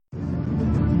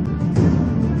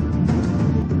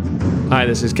Hi,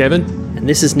 this is Kevin. And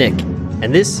this is Nick.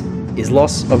 And this is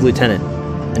Loss of Lieutenant,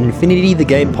 an Infinity the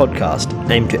Game podcast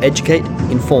aimed to educate,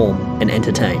 inform, and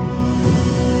entertain.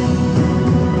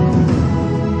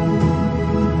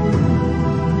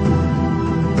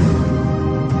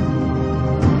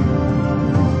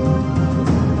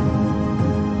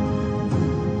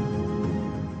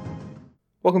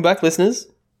 Welcome back, listeners,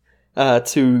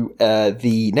 to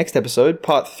the next episode,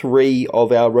 part 3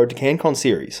 of our Road to CanCon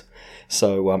series.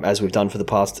 So, as we've done for the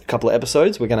past couple of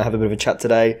episodes, we're going to have a bit of a chat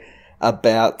today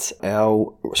about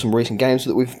some recent games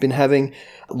that we've been having,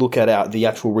 look at the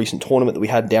actual recent tournament that we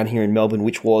had down here in Melbourne,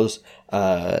 which was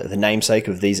the namesake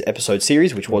of these episode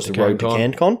series, which was the Road to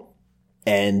CanCon,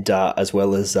 and as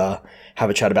well as have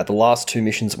a chat about the last 2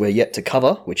 missions we're yet to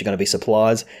cover, which are going to be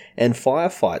supplies and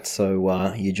firefights.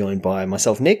 So you're joined by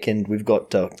myself, Nick, and we've got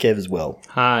Kev as well.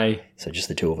 Hi. So just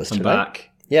the two of us I'm today. back.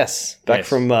 Yes, back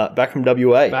from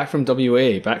WA. Back from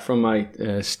WA. Back from my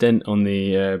stint on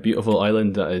the beautiful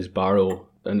island that is Barrow.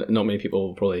 And not many people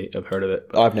will probably have heard of it.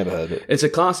 I've never heard of it. It's a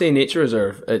Class A nature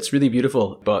reserve. It's really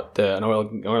beautiful, but an oil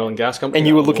and gas company. And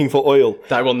you were looking for oil.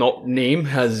 That I will not name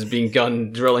has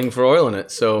begun drilling for oil in it.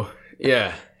 So,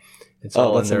 yeah. It's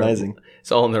all that's amazing.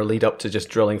 It's all in their lead up to just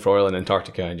drilling for oil in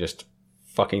Antarctica and just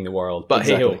fucking the world. But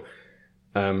exactly.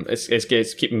 Hey-ho.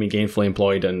 It's keeping me gainfully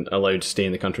employed and allowed to stay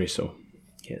in the country, so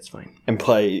yeah, it's fine. And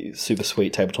play super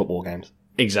sweet tabletop war games.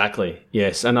 Exactly,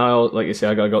 yes. And I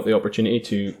got the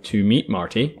opportunity to meet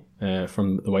Marty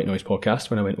from the White Noise podcast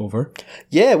when I went over.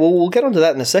 Yeah, well, we'll get onto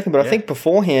that in a second, but I think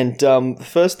beforehand, the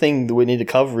first thing that we need to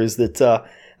cover is that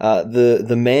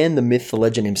the man, the myth, the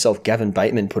legend himself, Gavin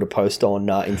Bateman, put a post on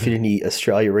Infinity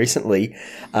Australia recently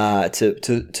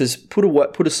to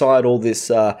put aside all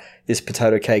this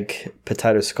potato cake,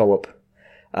 potato scallop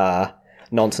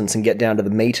nonsense and get down to the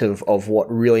meat of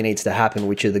what really needs to happen,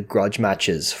 which are the grudge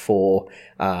matches for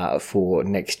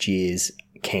next year's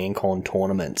CanCon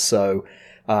tournament. So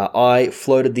I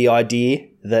floated the idea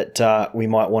that we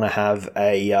might want to have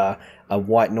a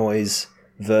White Noise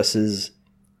versus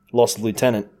Lost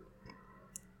Lieutenant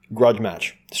grudge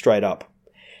match, straight up,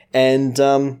 and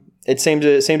it seemed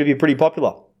to be pretty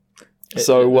popular.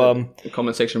 So the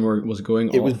comment section was going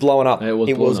off. It was blowing up. It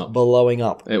was blowing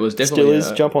up. It was definitely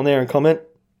still is. Jump on there and comment.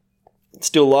 It's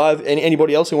still live.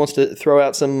 Anybody else who wants to throw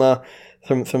out some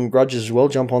grudges as well,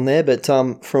 jump on there. But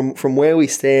from where we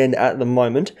stand at the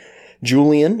moment,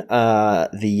 Julian,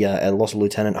 the Lost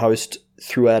Lieutenant host,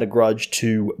 threw out a grudge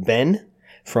to Ben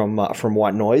from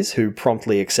White Noise, who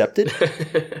promptly accepted.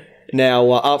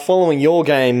 Now, following your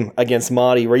game against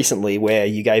Marty recently, where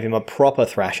you gave him a proper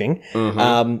thrashing,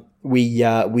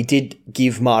 we did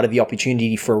give Marty the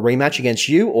opportunity for a rematch against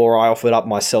you, or I offered up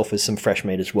myself as some fresh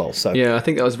meat as well. So yeah, I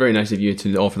think that was very nice of you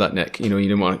to offer that, Nick. You know, you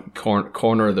didn't want to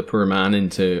corner the poor man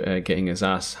into getting his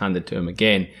ass handed to him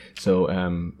again. So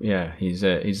yeah, he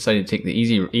decided to take the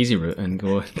easy route and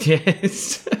go.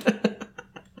 Yes.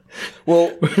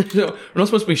 Well, we're not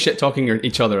supposed to be shit talking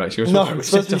each other. Actually, we're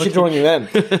supposed to be shit talking them.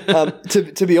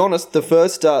 To be honest, the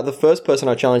first person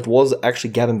I challenged was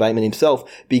actually Gavin Bateman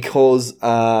himself, because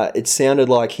it sounded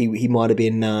like he might have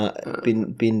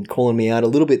been calling me out a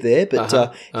little bit there,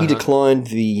 but he declined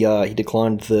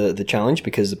the challenge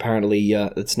because apparently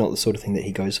it's not the sort of thing that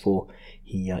he goes for.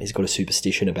 He's got a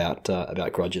superstition about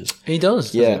grudges. He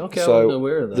does. Yeah. Okay, so I wasn't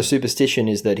aware of that. The superstition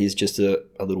is that he's just a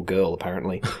little girl,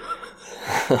 apparently.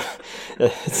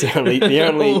 It's the only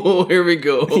oh, here we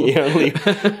go.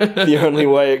 The only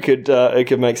way it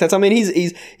could make sense. I mean,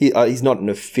 he's not an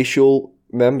official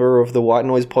member of the White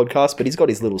Noise podcast, but he's got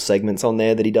his little segments on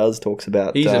there that he talks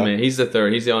about. He's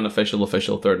the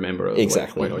unofficial third member of the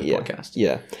White Noise podcast.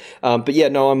 Yeah. But yeah,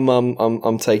 no,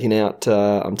 I'm taking out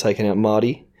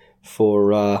Marty for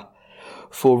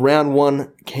round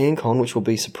 1 CanCon, which will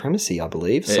be Supremacy, I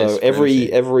believe. So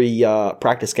every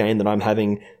practice game that I'm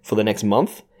having for the next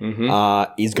month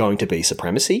is going to be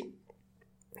Supremacy,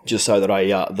 just so that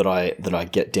I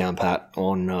get down pat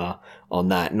on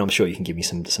that. And I'm sure you can give me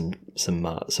some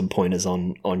pointers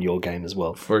on your game as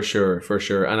well. For sure.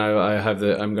 And I'm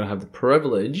going to have the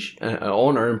privilege,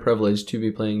 honor and privilege to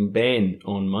be playing Ben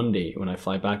on Monday when I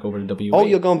fly back over to WA. Oh,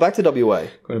 you're going back to WA?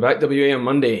 Going back to WA on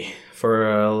Monday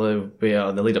for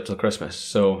the lead up to Christmas.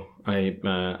 So I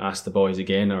asked the boys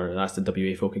again, or asked the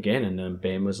WA folk again, and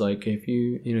Ben was like, if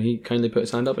he kindly put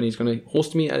his hand up and he's going to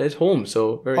host me at his home.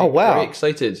 So very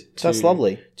excited. That's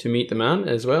lovely to meet the man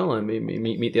as well, and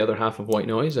meet the other half of White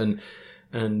Noise, and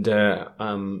I'm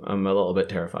a little bit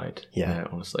terrified. Yeah,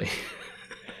 honestly.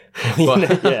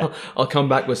 But I'll come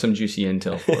back with some juicy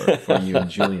intel for you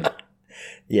and Julian.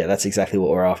 Yeah, that's exactly what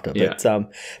we're after. Yeah.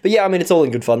 But yeah, I mean, it's all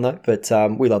in good fun though. But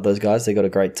we love those guys. They got a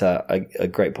great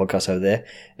great podcast over there.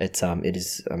 It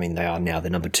is. I mean, they are now the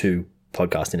number 2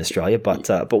 podcast in Australia.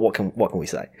 But what can we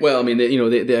say? Well, I mean,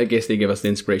 they I guess they give us the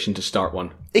inspiration to start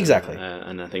one. Exactly.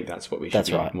 And I think that's what we should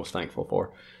be most thankful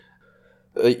for.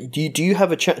 Do you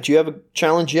have a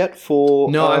challenge yet for?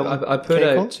 No, I put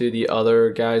CanCon? out to the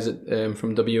other guys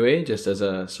from WA just as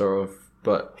a sort of,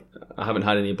 but I haven't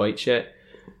had any bites yet.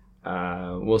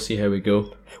 We'll see how we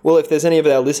go. Well, if there's any of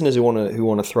our listeners who want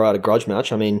to throw out a grudge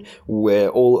match, I mean,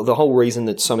 the whole reason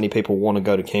that so many people want to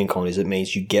go to CanCon is it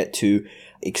means you get to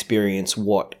experience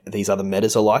what these other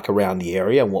metas are like around the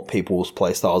area and what people's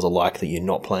play styles are like that you're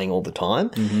not playing all the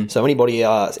time. Mm-hmm. So anybody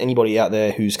out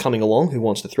there who's coming along who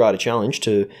wants to throw out a challenge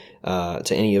to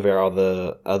any of our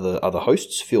other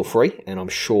hosts, feel free, and I'm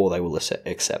sure they will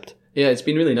accept. Yeah, it's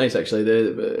been really nice actually.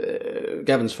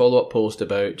 Gavin's follow-up post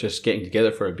about just getting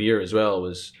together for a beer as well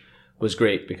was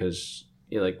great because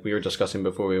like we were discussing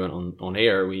before we went on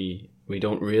air, we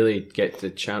don't really get the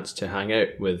chance to hang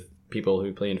out with people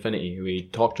who play Infinity. We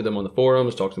talk to them on the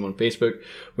forums, talk to them on Facebook,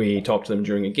 we talk to them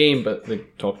during a game, but the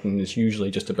talking is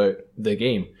usually just about the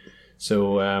game.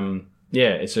 So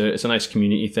yeah, it's a nice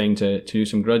community thing to do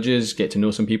some grudges, get to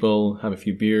know some people, have a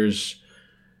few beers,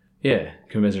 yeah,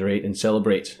 commiserate and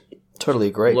celebrate. Totally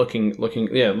agree. Really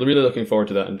looking forward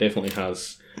to that, and definitely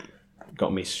has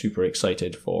got me super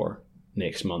excited for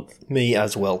next month. Me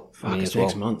as well.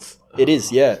 Next month. It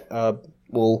is, yeah.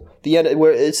 Well,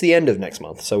 it's the end of next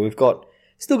month, so we've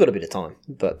still got a bit of time.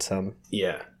 But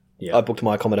yeah. I booked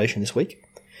my accommodation this week,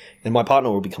 and my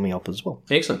partner will be coming up as well.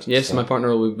 Excellent. Yes, so my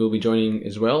partner will be joining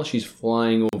as well. She's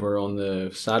flying over on the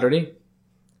Saturday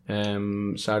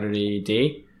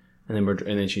day, and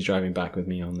then she's driving back with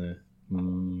me on the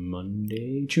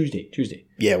Tuesday.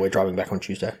 Yeah, we're driving back on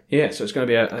Tuesday. Yeah, so it's gonna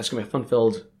be a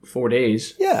fun-filled 4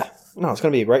 days. Yeah, no, it's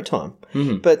going to be a great time.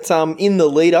 Mm-hmm. But in the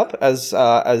lead up, as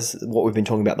what we've been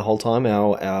talking about the whole time,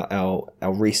 our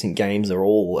recent games are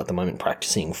all at the moment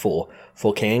practicing for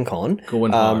CanCon.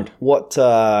 Going hard. What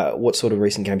sort of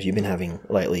recent games you've been having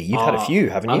lately? You've had a few,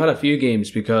 haven't you? I've had a few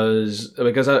games because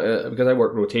I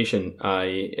work rotation.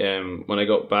 When I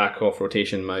got back off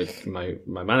rotation, my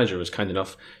manager was kind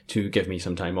enough to give me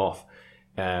some time off.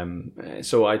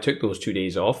 So I took those 2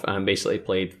 days off and basically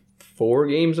played 4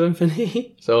 games of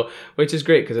Infinity, which is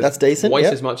great because it's that's decent, twice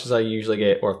as much as I usually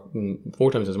get, or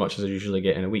 4 times as much as I usually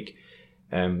get in a week.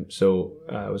 So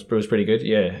it was pretty good.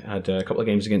 Yeah, I had a couple of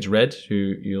games against Red,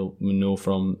 who you'll know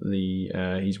from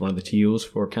he's one of the TOs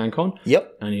for CanCon.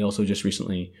 Yep, and he also just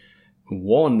recently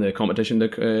won the competition,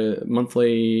 the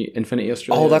monthly Infinity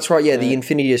Australia. Oh, that's right. Yeah, the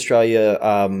Infinity Australia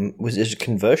was it a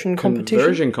conversion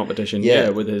competition? Yeah,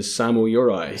 with his Samo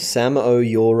Yorai. Samo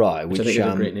Yorai, which I think is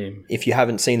a great name. If you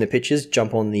haven't seen the pictures,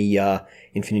 jump on the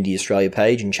Infinity Australia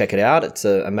page and check it out. It's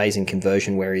an amazing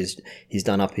conversion where he's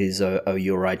done up his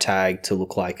Yorai tag to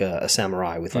look like a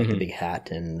samurai with like the big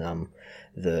hat and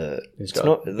the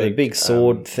big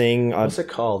sword thing. What's it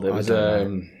called? It was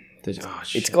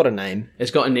it's got a name.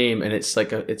 It's got a name, and it's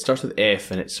like it starts with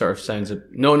F, and it sort of sounds.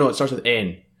 No, it starts with N.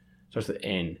 It starts with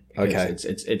N. Okay.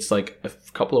 It's like a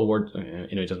couple of words.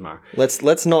 It doesn't matter.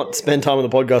 Let's not spend time on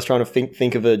the podcast trying to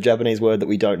think of a Japanese word that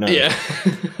we don't know. Yeah.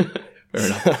 Fair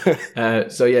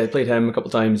enough. So yeah, I played him a couple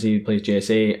of times. He plays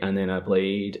JSA, and then I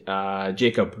played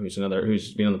Jacob, who's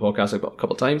been on the podcast a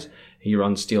couple of times. He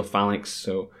runs Steel Phalanx,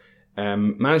 so.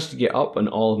 Managed to get up on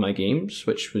all of my games,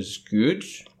 which was good.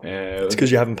 It's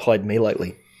because you haven't played me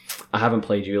lately. I haven't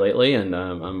played you lately, and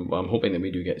I'm hoping that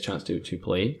we do get a chance to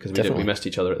play because we missed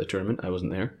each other at the tournament. I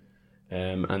wasn't there.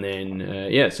 And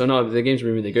then so no, the games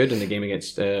were really good, and the game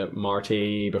against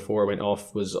Marty before I went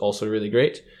off was also really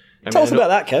great. Tell us about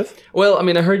that, Kev. Well, I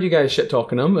mean, I heard you guys shit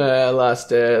talking him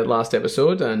last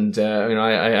episode, and I'm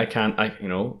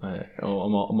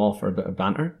all for a bit of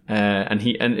banter. And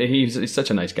he's such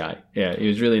a nice guy. Yeah, he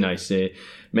was really nice.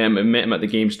 Met him at the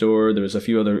game store. There was a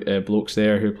few other blokes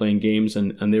there who were playing games,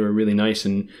 and they were really nice.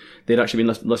 And they'd actually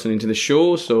been listening to the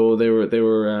show, so they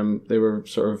were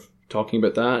sort of talking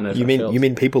about that. And you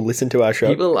mean people listen to our show?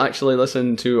 People actually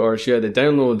listen to our show. The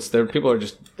downloads, people are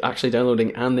just actually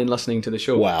downloading and then listening to the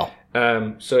show. Wow.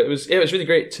 So it was really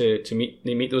great to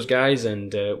meet those guys,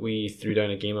 and we threw down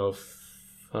a game of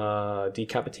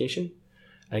decapitation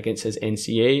against his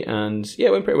NCA, and yeah,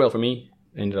 it went pretty well for me.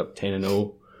 Ended up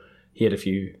 10-0. He had a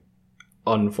few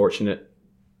unfortunate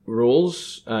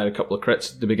rolls, a couple of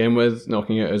crits to begin with,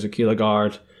 knocking out his Aquila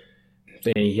guard.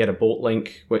 Then he had a bolt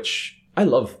link, which I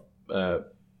love. I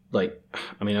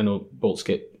know bolts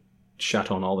get shat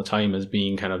on all the time as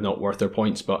being kind of not worth their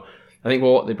points, but I think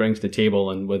what they bring to the table,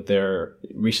 and with their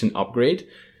recent upgrade,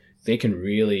 they can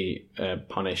really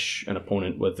punish an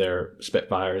opponent with their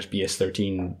Spitfires,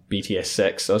 BS-13,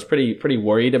 BTS-6. So I was pretty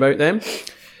worried about them.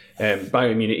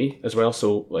 Bioimmunity as well,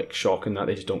 so like shocking that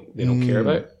they don't care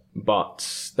about.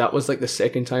 But that was like the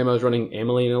second time I was running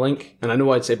Emily in a Link, and I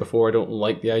know I'd said before I don't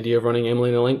like the idea of running Emily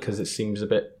in a Link because it seems a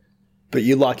bit. But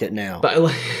you like it now. But I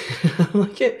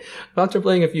like it after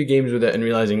playing a few games with it and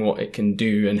realizing what it can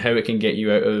do and how it can get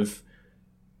you out of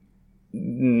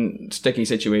sticky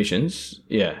situations.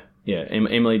 Yeah.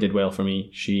 Emily did well for me.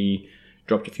 She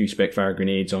dropped a few Spitfire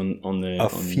grenades on the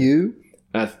few.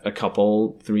 A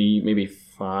couple, 3, maybe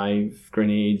 5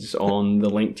 grenades on the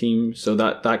Link team. So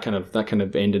that kind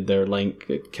of ended their Link.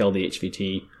 It killed the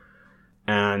HVT.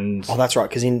 And that's right,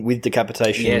 because with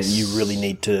decapitation, you really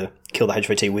need to kill the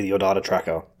HVT with your data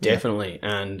tracker. Definitely,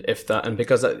 and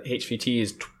because that HVT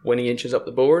is 20 inches up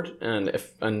the board, and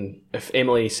if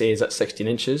Emily says at 16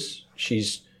 inches,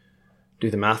 she's do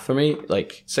the math for me,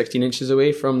 like 16 inches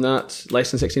away from that,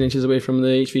 less than 16 inches away from the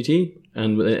HVT,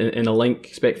 and in a Link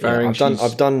spec firing,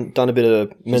 I've done a bit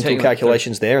of mental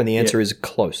calculations there, and the answer is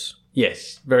close.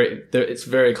 Yes, it's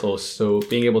very close. So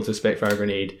being able to spec fire a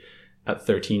grenade at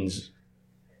 13s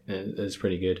is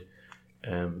pretty good.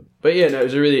 But yeah, no, it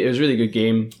was a really good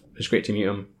game. It was great to meet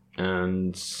him,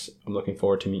 and I'm looking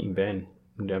forward to meeting Ben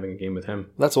and having a game with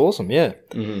him. That's awesome, yeah.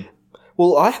 Mm-hmm.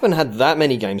 Well, I haven't had that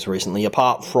many games recently,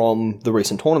 apart from the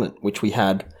recent tournament, which we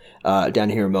had down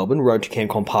here in Melbourne, Road to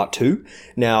CanCon Part 2.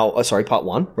 Now, Part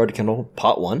 1, Road to CanCon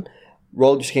Part 1.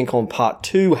 Road to CanCon Part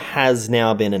 2 has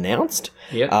now been announced.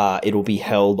 Yeah. It'll be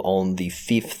held on the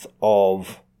 5th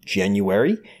of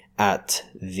January at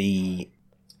the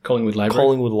Collingwood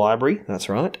Library, that's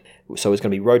right. So it's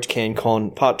going to be Road to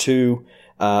CanCon Part 2,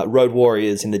 Road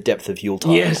Warriors in the Depth of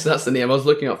Yuletide. Yes, that's the name. I was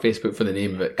looking up Facebook for the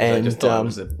name of it, because I just thought it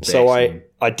was the best name.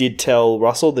 I did tell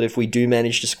Russell that if we do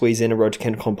manage to squeeze in a Road to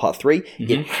CanCon Part 3,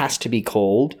 it has to be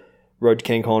called Road to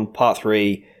CanCon Part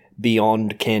 3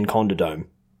 Beyond CanCon-Dome.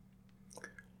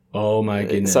 Oh my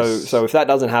goodness. So if that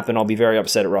doesn't happen, I'll be very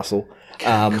upset at Russell.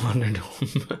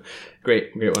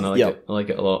 Great one. I like it. I like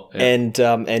it a lot. Yeah. And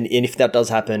if that does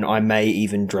happen, I may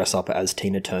even dress up as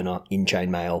Tina Turner in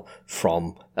chainmail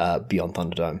from Beyond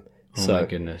Thunderdome. Oh my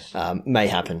goodness. May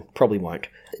happen. Probably won't.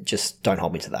 Just don't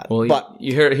hold me to that. Well, but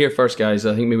you heard it here first, guys.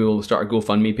 I think maybe we'll start a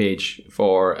GoFundMe page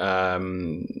for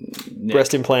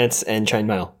breast implants and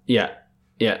chainmail. Yeah.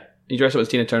 You dress up as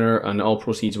Tina Turner, and all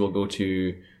proceeds will go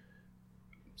to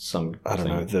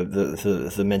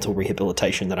the mental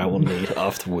rehabilitation that I will need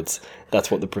afterwards.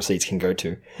 That's what the proceeds can go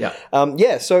to.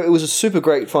 Yeah. So it was a super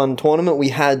great fun tournament. We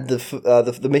had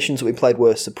the missions that we played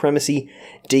were Supremacy,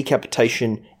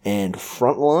 Decapitation, and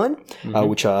Frontline,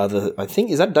 which are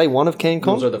is that day one of CanCon?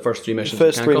 Those are the first 3 missions.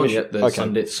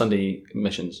 Sunday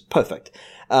missions. Perfect.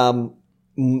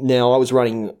 Now I was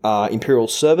running Imperial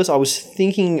Service. I was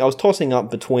tossing up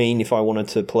between if I wanted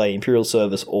to play Imperial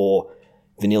Service or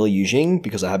Vanilla Yujing,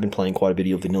 because I have been playing quite a bit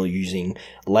of Vanilla Yujing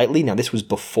lately. Now, this was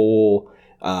before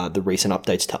the recent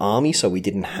updates to Army, so we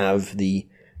didn't have the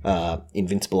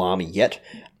Invincible Army yet.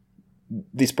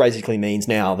 This basically means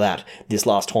now that this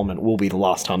last tournament will be the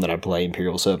last time that I play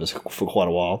Imperial Service for quite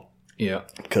a while. Yeah.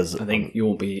 Because I think you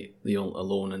won't be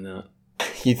alone in that.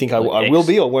 You think I will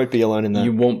be or won't be alone in that?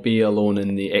 You won't be alone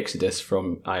in the exodus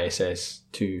from ISS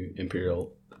to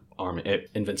Imperial Army,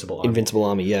 Invincible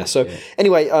Army, yeah. So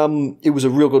anyway, it was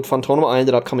a real good fun tournament. I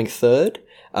ended up coming third.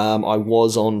 I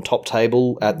was on top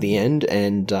table at the end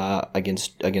and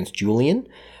against Julian,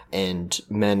 and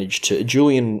managed to.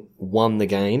 Julian won the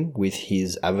game with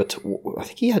his avatar. I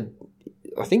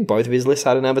think both of his lists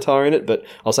had an avatar in it, but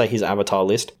I'll say his avatar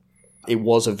list. It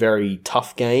was a very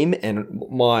tough game, and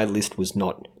my list was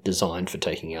not designed for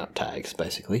taking out tags,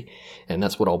 basically, and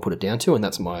that's what I'll put it down to, and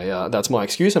that's my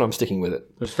excuse, and I'm sticking with it.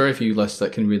 There's very few lists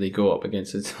that can really go up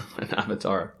against an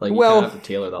avatar. Like, you kind of have to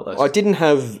tailor that list. I didn't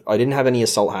have any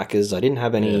assault hackers. I didn't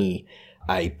have any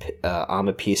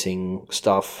armor piercing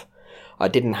stuff. I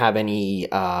didn't have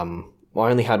any. I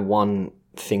only had one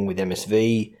thing with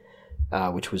MSV,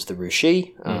 which was the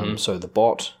Rushi, so the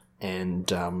bot,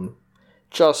 and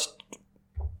just.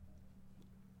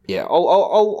 Yeah,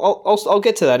 I'll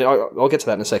get to that. I'll get to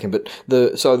that in a second. But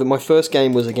my first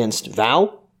game was against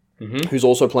Val, who's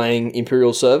also playing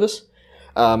Imperial Service,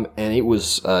 and it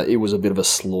was a bit of a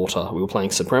slaughter. We were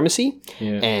playing Supremacy,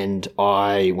 and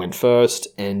I went first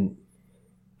and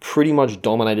pretty much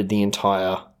dominated the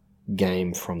entire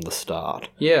game from the start.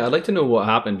 Yeah, I'd like to know what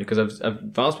happened, because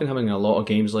Val's been having a lot of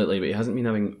games lately, but he hasn't been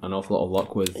having an awful lot of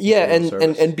luck with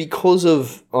and because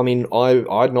of,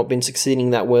 I'd not been succeeding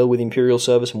that well with Imperial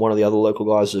Service, and one of the other local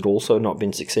guys had also not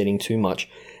been succeeding too much.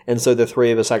 And so the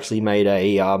three of us actually made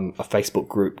a Facebook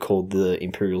group called the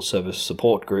Imperial Service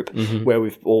Support Group, where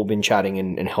we've all been chatting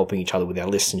and helping each other with our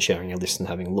lists and sharing our lists and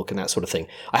having a look and that sort of thing.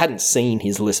 I hadn't seen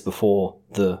his list before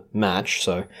the match,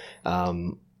 so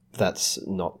that's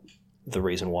not the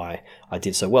reason why I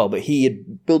did so well. But he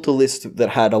had built a list that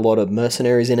had a lot of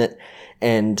mercenaries in it,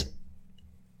 and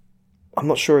I'm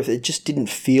not sure if it just didn't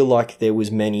feel like there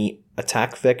was many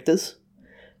attack vectors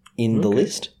in the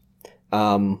list.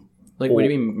 Like, what do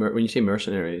you mean when you say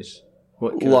mercenaries?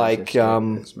 What kind like, of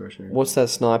mercenaries? what's that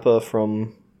sniper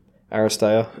from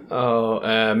Aristea?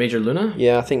 Oh, Major Luna?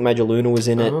 Yeah, I think Major Luna was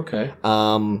in it. Oh, okay.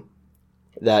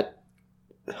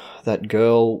 That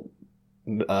girl,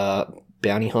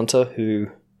 bounty hunter who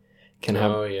can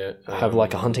have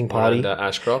like a hunting party.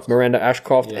 Miranda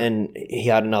Ashcroft, and he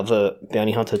had another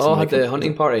bounty hunter. The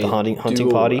hunting party. The hunting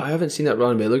party. I haven't seen that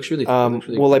run, but it looks really.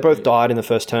 Well, they both died in the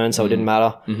first turn, so it didn't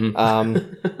matter.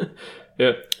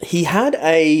 Yeah. He had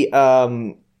a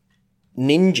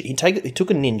ninja. He took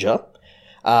a ninja,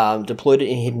 deployed it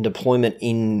in hidden deployment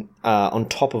on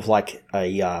top of like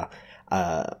a.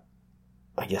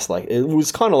 I guess like it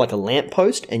was kind of like a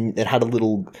lamppost, and it had a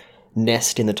little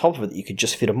nest in the top of it that you could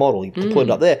just fit a model. He deployed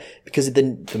it up there because the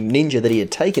ninja that he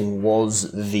had taken was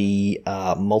the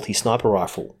multi-sniper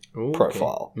rifle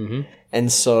profile.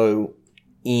 And so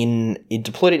it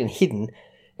deployed it in hidden,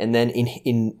 and then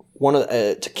in one of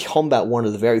to combat one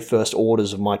of the very first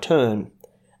orders of my turn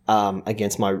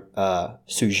against my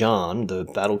Sujan, the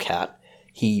battle cat,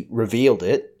 he revealed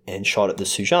it and shot at the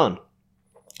Sujan.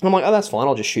 I'm like, oh, that's fine.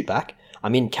 I'll just shoot back.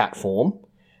 I'm in cat form,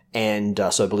 and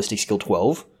so ballistic skill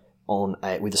 12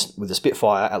 with a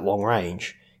Spitfire at long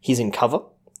range. He's in cover,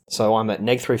 so I'm at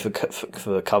 -3 for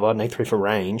cover, -3 for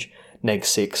range,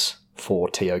 -6 for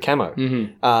TO camo.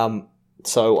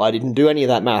 So I didn't do any of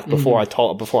that math before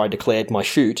I declared my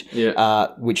shoot,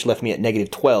 which left me at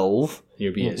 -12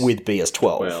 with BS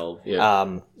 12.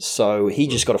 So he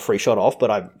just got a free shot off,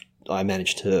 but I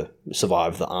managed to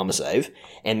survive the armor save,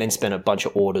 and then spent a bunch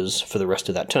of orders for the rest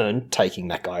of that turn taking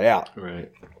that guy out. Right.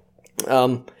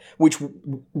 Which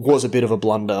was a bit of a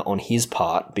blunder on his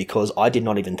part, because I did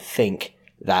not even think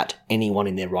that anyone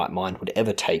in their right mind would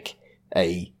ever take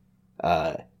the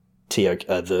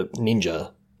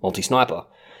ninja multi-sniper,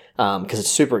 because it's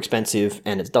super expensive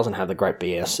and it doesn't have the great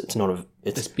BS. It's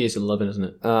BS 11, isn't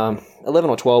it? 11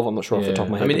 or 12. I'm not sure off the top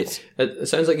of my head. I mean, it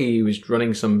sounds like he was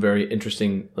running some very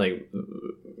interesting, like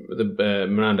the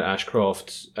Miranda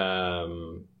Ashcroft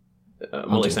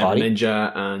multi-sniper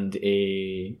ninja, and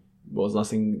what was the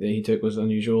last thing that he took was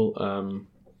unusual?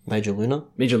 Major Luna.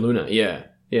 Major Luna, yeah.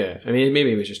 I mean,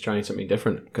 maybe he was just trying something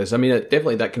different, because I mean,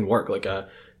 definitely that can work. Like a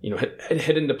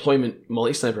hidden deployment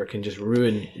multi-sniper can just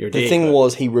ruin your day. The thing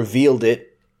was, he revealed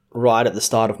it right at the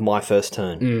start of my first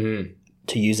turn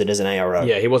to use it as an ARO.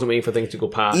 Yeah, he wasn't waiting for things to go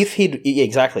past.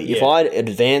 Exactly. Yeah. If I'd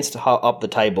advanced up the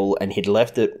table and he'd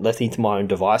left it to my own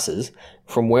devices,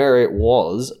 from where it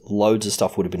was, loads of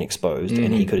stuff would have been exposed,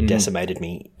 and he could have decimated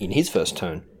me in his first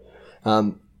turn.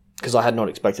 Because I had not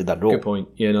expected that at all. Good point.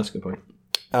 Yeah, that's a good point.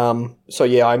 So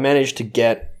yeah, I managed to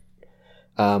get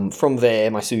from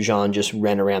there. My Sujan just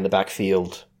ran around the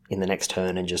backfield in the next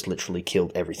turn and just literally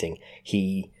killed everything.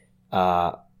 He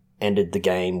ended the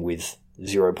game with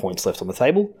 0 points left on the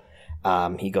table.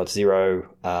 He got 0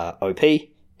 OP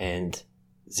and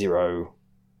 0.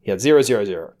 He had 0, 0,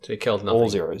 0. So he killed nothing. All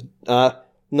zeros.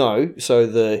 No.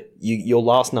 So your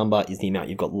last number is the amount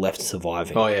you've got left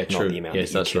surviving. Oh yeah, true. Not the amount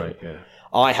yes, that's killed. right. Yeah.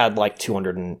 I had like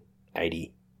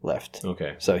 280 left.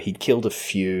 Okay. So he'd killed a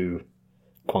few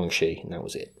Guangxi, and that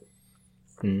was it.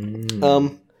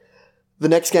 The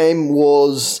next game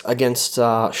was against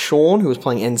Sean, who was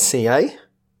playing NCA,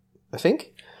 I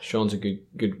think. Sean's a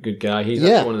good guy. He's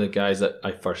actually one of the guys that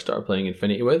I first started playing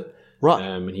Infinity with. Right.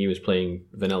 And he was playing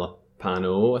Vanilla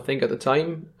Pano, I think, at the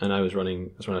time, and that's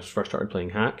when I first started playing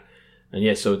Hack. And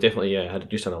yeah, so definitely, I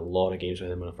had a lot of games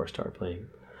with him when I first started playing.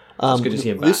 It's good to see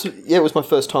him back. It was my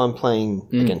first time playing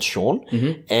against Sean,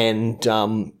 and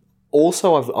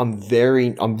also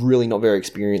I'm really not very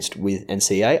experienced with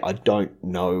NCA. I don't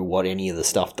know what any of the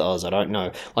stuff does. I don't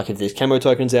know, like, if there's camo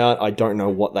tokens out, I don't know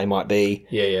what they might be.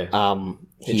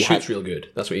 It shoots real good.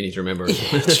 That's what you need to remember.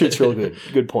 It shoots real good.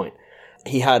 Good point.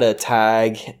 He had a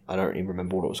tag. I don't even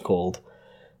remember what it was called,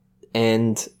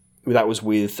 and that was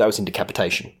in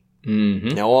Decapitation.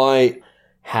 Now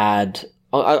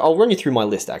I'll run you through my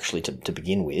list actually to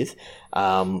begin with,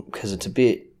 because it's a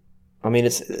bit. I mean,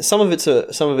 it's some of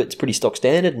it's pretty stock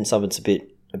standard, and some of it's a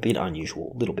bit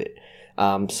unusual, a little bit.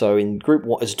 So in group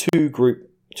one, there's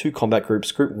two combat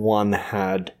groups. Group one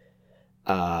had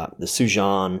the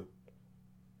Sujan,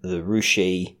 the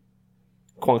Rushi,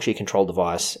 Quang-Shi control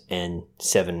device, and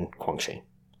 7 Quang-Shi.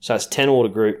 So that's 10 order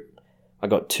group. I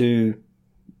got 2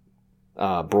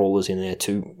 brawlers in there,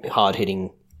 2 hard-hitting.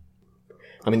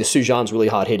 I mean, the Sujan's really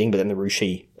hard-hitting, but then the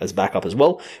Rushi as backup as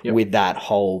well, with that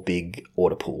whole big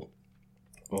order pool.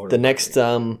 The next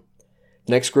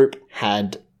group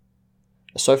had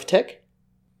a Sophatech,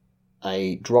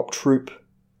 a drop troop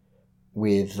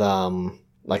with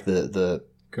like the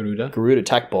Garuda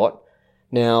TACbot.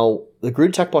 Now, the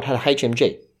Garuda TACbot had a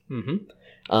HMG.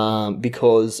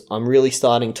 Because I'm really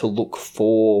starting to look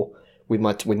for, with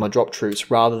my drop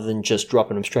troops, rather than just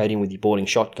dropping them straight in with your boarding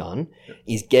shotgun,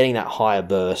 is getting that higher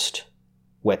burst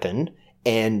weapon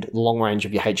and long range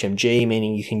of your HMG,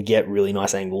 meaning you can get really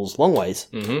nice angles long ways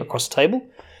across the table.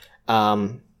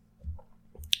 Then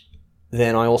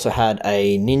I also had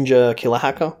a Ninja Killer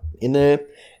Hacker in there,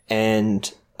 and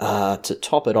to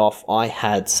top it off, I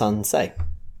had Sun Ce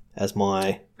as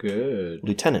my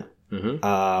lieutenant.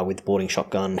 With the boarding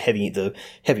shotgun, the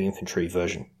heavy infantry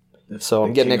version. So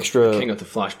I'm getting extra... King of the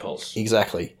Flash Pulse.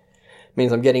 Exactly.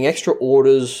 Means I'm getting extra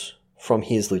orders from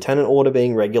his lieutenant order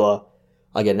being regular.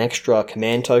 I get an extra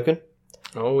command token.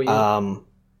 Oh, yeah.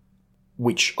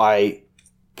 Which I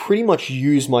pretty much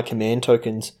use my command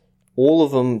tokens. All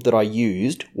of them that I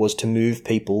used was to move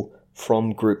people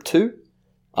from Group 2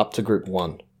 up to Group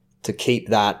 1 to keep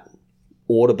that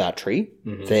order battery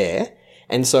there.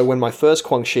 And so when my first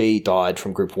Quang-Shi died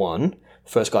from Group 1,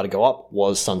 first guy to go up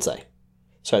was Sun Ce.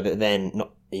 So that then,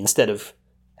 instead of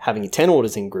having 10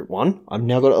 orders in Group 1, I've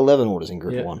now got 11 orders in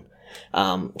Group 1.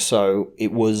 So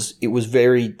it was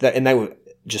very... And they were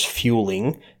just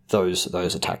fueling those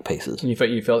attack pieces. And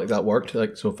you felt like that worked?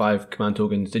 Like, so 5 command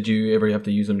tokens, did you ever have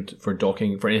to use them for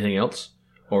docking, for anything else?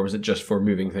 Or was it just for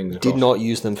moving things across? Did not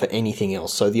use them for anything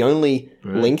else. So the only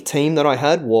link team that I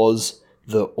had was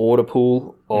the order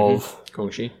pool of...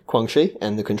 Quang-Shi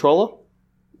and the controller.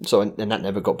 So, and that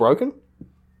never got broken.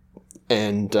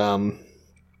 And I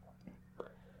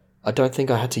don't think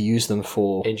I had to use them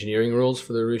for... Engineering rules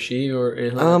for the Rushi or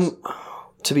anything else?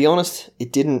 To be honest, I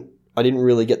didn't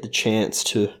really get the chance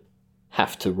to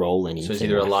have to roll anything. So it's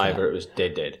either alive or it was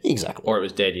dead. Exactly. Or it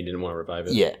was dead, you didn't want to revive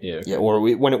it. Yeah. Or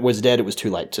when it was dead, it was too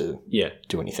late to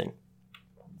do anything.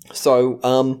 So,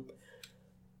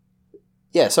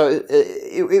 so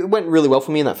it went really well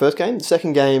for me in that first game. The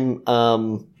second game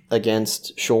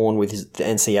against Sean with the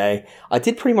NCA, I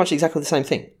did pretty much exactly the same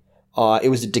thing. It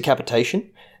was a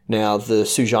decapitation. Now, the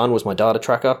Sujan was my data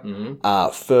tracker.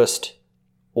 First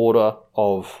order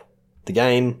of the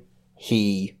game,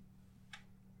 he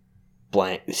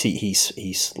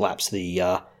slaps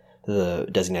the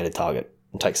designated target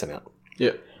and takes them out.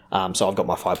 Yeah. So I've got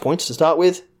my 5 points to start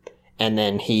with, and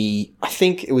then I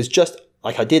think it was just...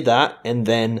 Like, I did that, and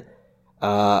then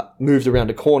moved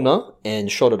around a corner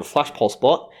and shot at a Flash Pulse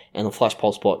bot, and the Flash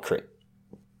Pulse bot crit.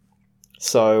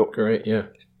 So... Great, yeah.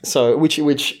 So,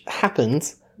 which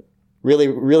happens really,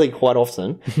 really quite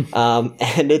often. And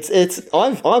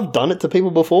I've done it to people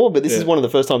before, but this is one of the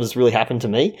first times it's really happened to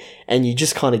me. And you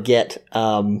just kind of get...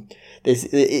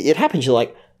 it happens, you're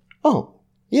like, oh,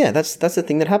 yeah, that's the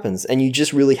thing that happens. And you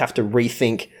just really have to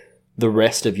rethink the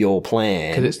rest of your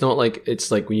plan. Because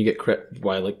it's like when you get crit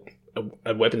by like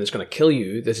a weapon that's going to kill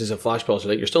you, this is a Flash Pulse, so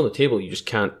like you're still on the table, you just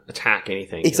can't attack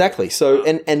anything. Exactly. So,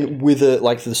 and with the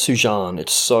Sujan,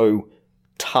 it's so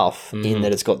tough in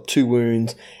that it's got 2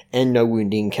 wounds and no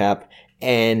wounding cap,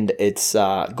 and it's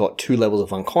got 2 levels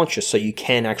of unconscious, so you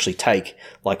can actually take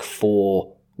like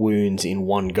 4 wounds in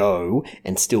one go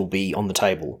and still be on the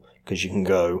table, because you can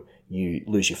go, you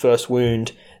lose your first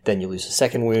wound, then you lose the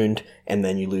second wound, and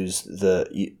then you lose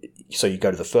so you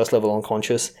go to the first level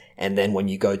unconscious, and then when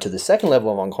you go to the second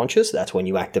level of unconscious, that's when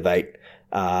you activate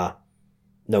no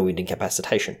wound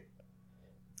incapacitation.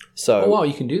 So, oh wow,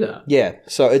 you can do that. Yeah,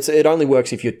 so it only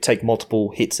works if you take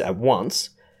multiple hits at once,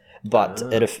 but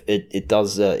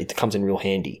it comes in real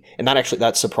handy, and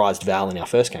that surprised Val in our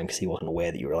first game because he wasn't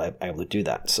aware that you were able to do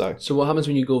that. So what happens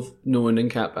when you go no wound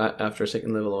incap after a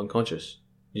second level unconscious?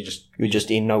 You're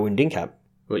just in no wound incap.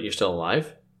 But you're still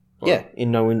alive? Or? Yeah,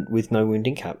 with no wound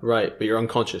incap. Right, but you're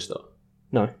unconscious though.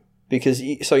 No, because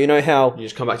you know how you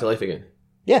just come back to life again.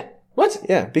 Yeah. What?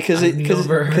 Yeah, because it's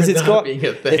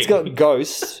got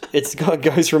ghosts. It's got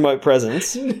ghost remote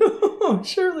presence. No,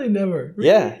 surely never.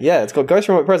 Really? Yeah, it's got ghost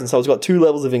remote presence. So it's got 2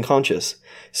 levels of unconscious.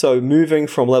 So moving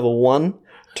from level 1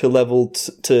 to level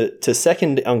to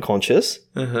second unconscious,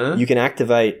 you can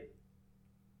activate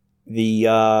the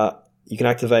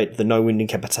no wound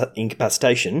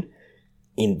incapacitation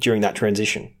during that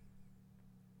transition.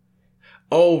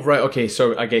 Oh right, okay.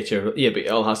 So I get you. Yeah, but it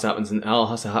all has to happen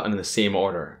in the same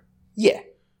order. Yeah.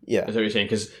 Yeah. Is that what you're saying?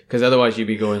 Because otherwise you'd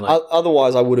be going like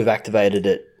Otherwise, I would have activated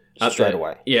it straight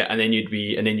away. Yeah, and then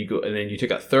you took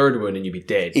that third one and you'd be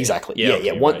dead. Exactly. Yeah.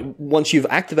 Yeah. Okay, right. Once you've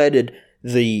activated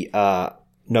the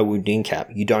no wounding cap,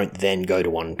 you don't then go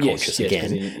to unconscious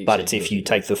Yes, again. But it's if you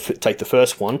take the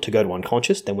first one to go to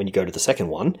unconscious, then when you go to the second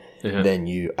one, then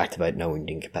you activate no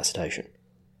wounding incapacitation.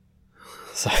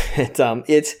 So it's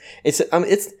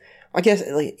I guess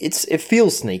like it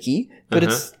feels sneaky, but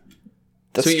that's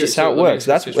just how it works.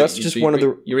 That's just one of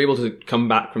the. You're able to come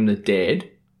back from the dead.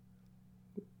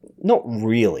 Not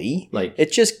really. Like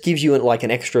it just gives you like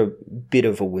an extra bit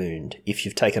of a wound if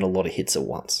you've taken a lot of hits at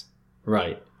once.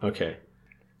 Right. Okay.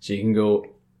 So you can go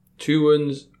 2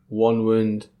 wounds, 1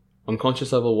 wound,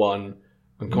 unconscious level 1,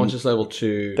 unconscious level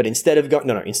 2. But instead of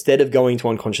going to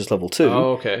unconscious level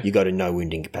 2, you go to no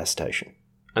wound incapacitation.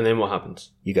 And then what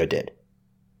happens? You go dead.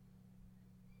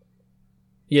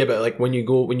 Yeah, but like when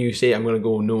you say I'm going to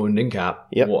go no wound incap,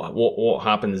 yep. What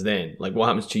happens then? Like what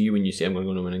happens to you when you say I'm going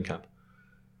to go no wound incap?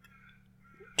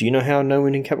 Do you know how no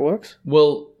wound incap works?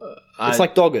 Well, it's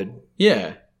like dogged.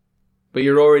 Yeah, but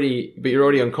you're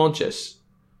already unconscious.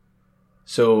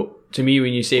 So to me,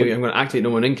 when you say I'm going to activate no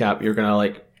wound incap, you're going to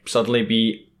like suddenly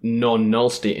be non-null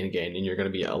stating again, and you're going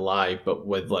to be alive, but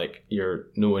with like your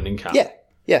no wound incap.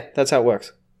 Yeah, that's how it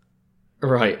works.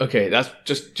 Right. Okay. That's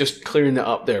just clearing that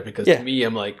up there because to me,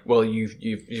 I'm like, well, you've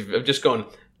just gone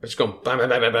bang, bang,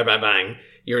 bang, bang, bang, bang.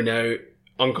 You're now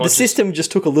unconscious. The system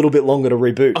just took a little bit longer to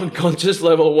reboot. Unconscious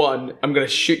level 1. I'm going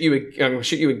to shoot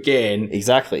you again.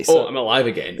 Exactly. So I'm alive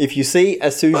again. If you see a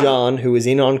Sujan who is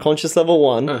in unconscious level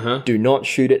 1, do not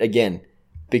shoot it again,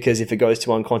 because if it goes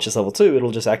to unconscious level 2, it'll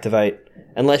just activate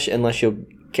unless you're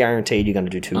guaranteed you're going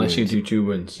to do 2 wounds. Unless you do 2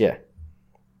 wounds. Yeah.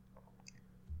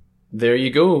 There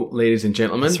you go, ladies and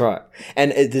gentlemen. That's right.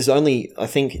 And there's only, I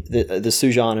think, the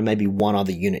Sujan and maybe one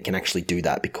other unit can actually do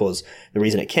that, because the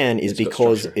reason it can is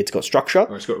because it's got structure.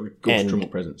 Or it's got ghost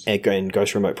remote presence. And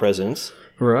ghost remote presence.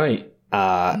 Right.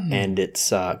 And it's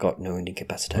got no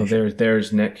incapacitation. Well,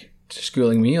 there's Nick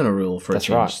schooling me on a rule for a change.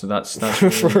 Right. So that's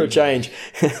for a change.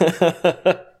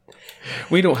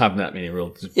 We don't have that many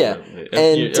rules. Yeah.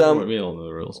 And we all know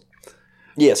the rules.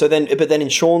 Yeah, but then in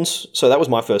Sean's, so that was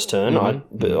my first turn. I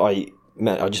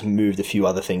just moved a few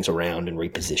other things around and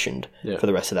repositioned for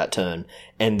the rest of that turn.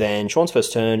 And then Sean's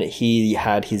first turn, he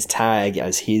had his tag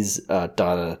as his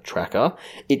data tracker.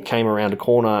 It came around a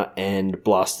corner and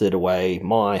blasted away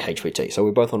my HVT. So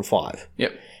we're both on 5.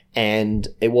 Yep. And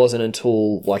it wasn't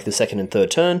until like the second and third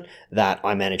turn that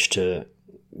I managed to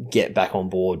get back on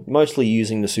board, mostly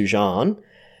using the Sujan.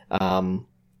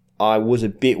 I was a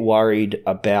bit worried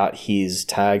about his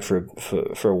tag for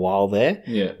a while there.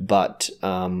 Yeah. But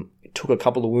took a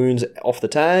couple of wounds off the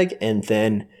tag, and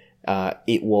then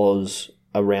it was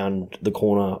around the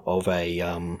corner of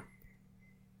a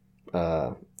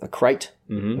crate,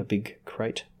 a big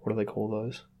crate. What do they call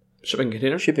those? Shipping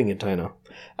container? Shipping container.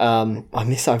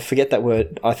 I forget that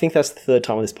word. I think that's the third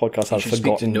time on this podcast I've forgotten.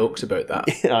 Speak to Noakes about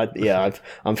that.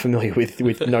 I'm familiar with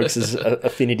Noakes'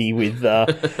 affinity with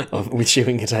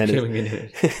shipping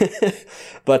containers.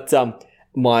 But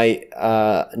my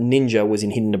ninja was in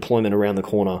hidden deployment around the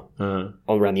corner,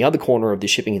 around the other corner of the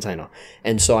shipping container.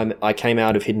 And so I came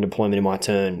out of hidden deployment in my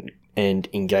turn and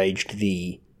engaged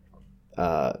the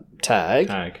tag.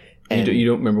 And you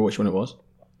don't remember which one it was?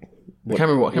 I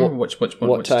can't remember which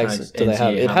tags do they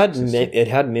have. It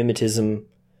had mimetism.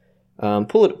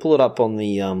 Pull it up on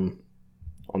the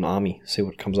army. See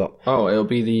what comes up. Oh, it'll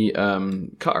be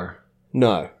the cutter.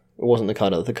 No, it wasn't the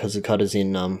cutter, because the cutter's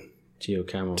in Teo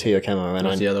Camo. And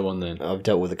what's the other one then? I've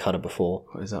dealt with the cutter before.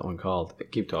 What is that one called?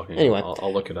 Keep talking. Anyway,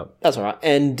 I'll look it up. That's all right.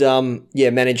 And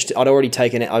managed. I'd already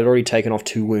taken off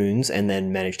 2 wounds, and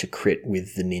then managed to crit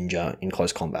with the ninja in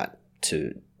close combat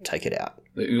to take it out.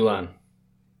 The Ulan.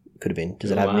 Could have been. Does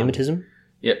it have mimetism?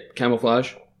 Yep.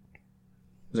 Camouflage.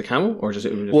 Was it camo or just?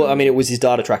 Well, I mean, it was his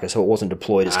data tracker, so it wasn't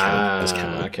deployed as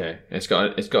camo. Okay. It's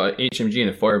got an HMG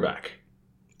and a fireback,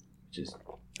 which is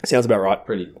sounds about right.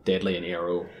 Pretty deadly in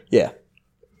ARO. Yeah.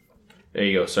 There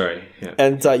you go. Sorry. Yeah.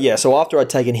 And so after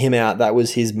I'd taken him out, that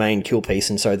was his main kill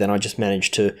piece, and so then I just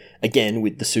managed to, again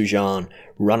with the Sujan,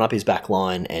 run up his back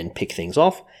line and pick things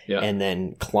off, and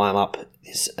then climb up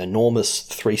this enormous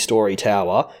 3-story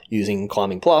tower using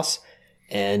climbing plus,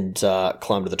 and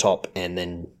climb to the top, and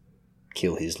then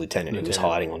kill his lieutenant who was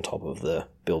hiding on top of the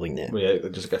building there. Well, yeah,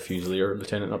 just like a Fusilier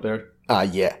lieutenant up there.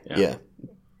 Yeah.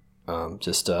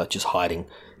 Just hiding.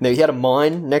 Now he had a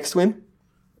mine next to him,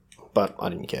 but I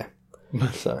didn't care.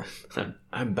 So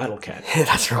I'm Battle Cat. Yeah,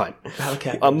 that's right. Battle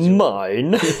Cat. A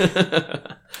mine.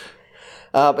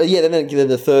 But yeah, then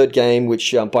the third game,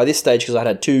 which by this stage, because I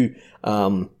had 2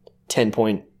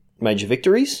 10-point major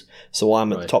victories. So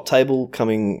I'm at the top table,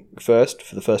 coming first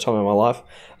for the first time in my life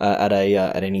at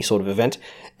any sort of event.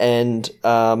 And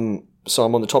so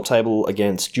I'm on the top table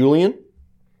against Julian,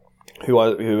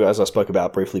 who, as I spoke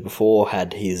about briefly before,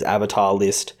 had his avatar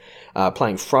list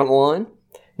playing Frontline.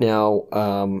 Now,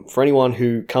 for anyone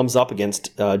who comes up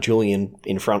against Julian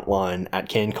in Frontline at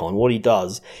CanCon, what he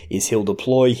does is he'll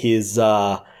deploy his...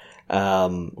 we'll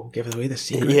give away the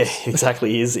secrets. Yeah,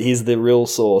 exactly. He's the real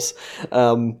source. Is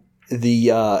it the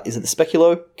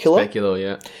Speculo Killer? Speculo,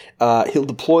 yeah. He'll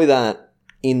deploy that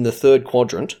in the third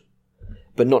quadrant,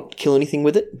 but not kill anything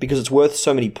with it because it's worth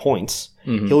so many points.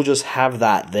 Mm-hmm. He'll just have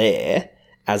that there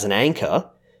as an anchor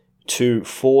to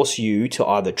force you to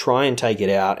either try and take it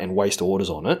out and waste orders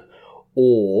on it,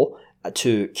 or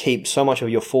to keep so much of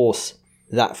your force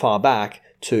that far back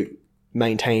to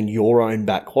maintain your own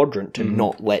back quadrant to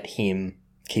not let him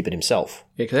keep it himself.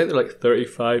 Yeah, because I think they're like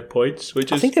 35 points,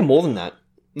 which is... I think they're more than that.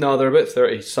 No, they're about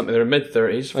 30 something. They're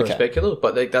mid-30s for Speculo,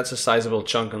 but that's a sizable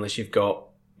chunk unless you've got,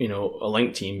 a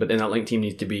link team, but then that link team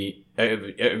needs to be out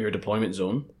of your deployment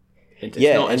zone.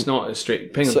 It's not a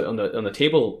straight ping on the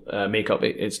table makeup.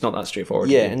 It's not that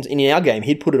straightforward. Yeah, and in our game,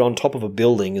 he'd put it on top of a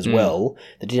building as well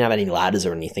that didn't have any ladders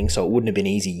or anything, so it wouldn't have been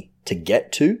easy to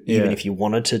get to, even if you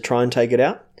wanted to try and take it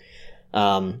out.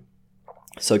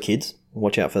 So kids,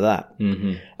 watch out for that.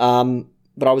 Mm-hmm.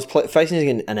 But I was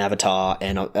facing an avatar,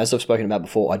 and as I've spoken about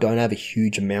before, I don't have a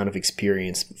huge amount of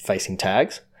experience facing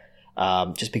tags.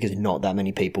 Just because not that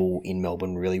many people in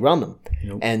Melbourne really run them.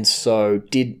 Nope. And so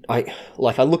I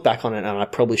look back on it and I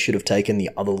probably should have taken the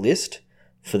other list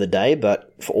for the day,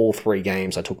 but for all 3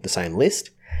 games I took the same list,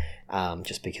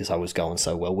 just because I was going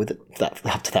so well with it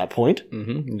up to that point.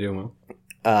 Mm-hmm. You're doing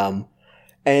well.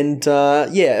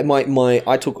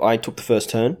 I took the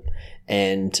first turn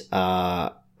and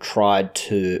tried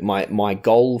to my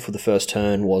goal for the first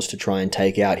turn was to try and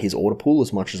take out his order pool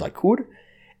as much as I could,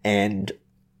 and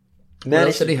what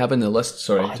else did he have in the list?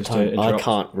 Sorry, I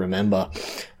can't remember.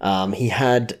 He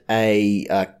had a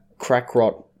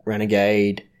Crackrot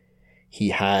Renegade. He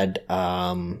had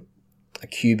a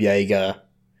Cube Jaeger.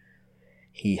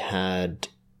 He had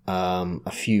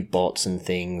a few bots and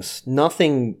things.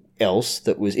 Nothing else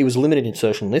it was a limited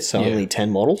insertion list, so only 10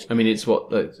 models. I mean, it's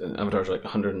what avatars are like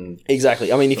 100.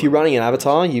 Exactly. I mean, if you're running an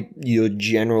avatar, you're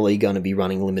generally going to be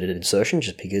running limited insertion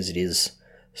just because it is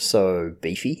so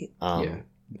beefy.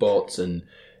 Bots and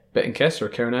Bit and Kiss or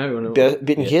Kernow.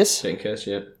 Bit and Kiss? Bit and Kiss,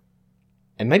 yeah.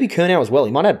 And maybe Kernow as well.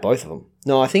 He might have both of them.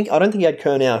 No, I don't think he had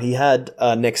Kernow. He had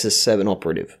Nexus 7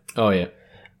 Operative. Oh, yeah.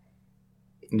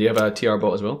 Do you have a TR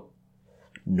bot as well?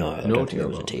 No, I don't think there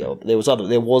was a TR. There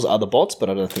was other bots, but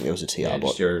I don't think there was a TR bot.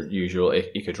 Just your usual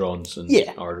Ecadrons and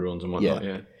Ardrons and whatnot,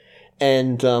 yeah.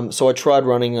 And so I tried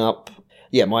running up...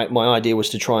 Yeah, my idea was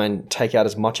to try and take out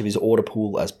as much of his order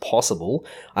pool as possible.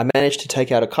 I managed to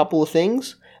take out a couple of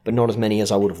things, but not as many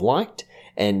as I would have liked.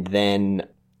 And then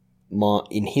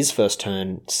in his first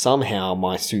turn, somehow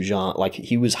my Sujan,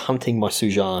 he was hunting my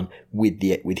Sujan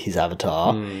with his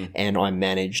avatar, and I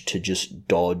managed to just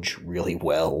dodge really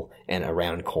well and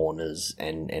around corners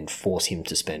and force him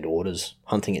to spend orders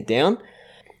hunting it down.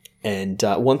 And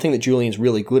one thing that Julian's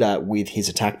really good at with his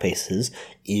attack pieces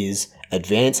is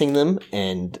advancing them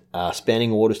and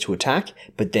spending orders to attack,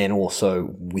 but then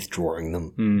also withdrawing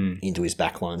them into his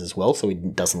backlines as well, so he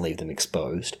doesn't leave them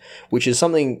exposed. Which is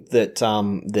something that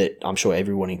that I'm sure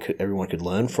everyone could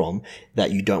learn from.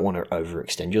 That you don't want to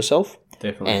overextend yourself.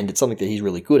 Definitely, and it's something that he's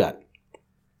really good at.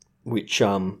 Which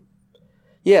I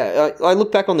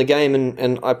look back on the game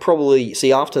and I probably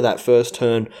see after that first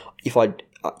turn, if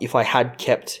I had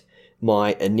kept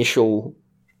my initial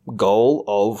goal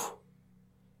of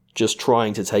just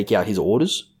trying to take out his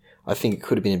orders, I think it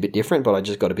could have been a bit different, but I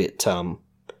just got a bit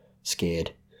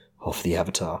scared of the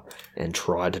avatar and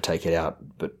tried to take it out,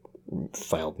 but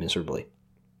failed miserably.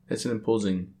 It's an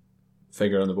imposing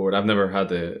figure on the board. I've never had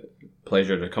the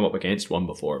pleasure to come up against one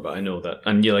before, but I know that.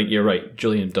 And you're right,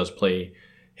 Julian does play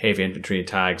heavy infantry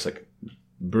tags, like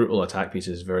brutal attack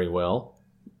pieces very well.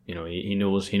 He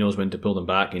knows when to pull them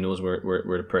back. He knows where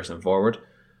to press them forward.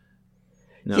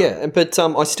 No. Yeah, but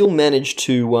I still managed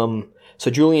to...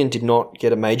 so Julian did not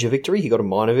get a major victory. He got a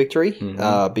minor victory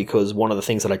because one of the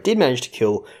things that I did manage to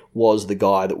kill was the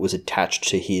guy that was attached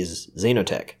to his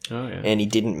Xenotech. Oh, yeah. And he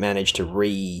didn't manage to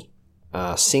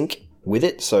sync with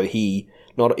it, so he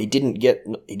didn't get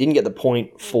the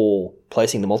point for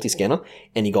placing the multi-scanner,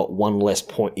 and he got one less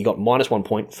point. He got -1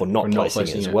 point for not placing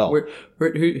it as well.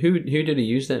 Who did he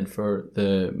use then for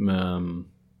the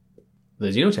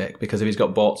Xenotech? Because if he's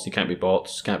got bots, he can't be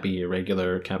bots, can't be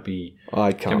irregular, can't be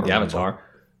the Avatar.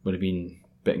 Would have been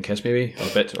bit and kiss maybe, or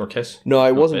bit or kiss. No,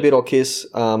 it wasn't bit or kiss.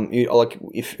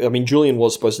 Julian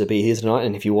was supposed to be here tonight,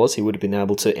 and if he was, he would have been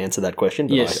able to answer that question.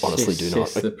 But I honestly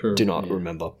do not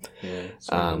remember.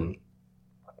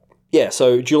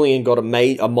 So Julian got a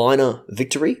minor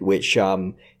victory, which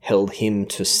held him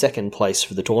to second place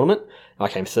for the tournament. I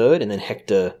came third, and then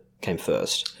Hector came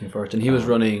first. And he was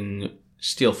running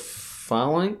Steel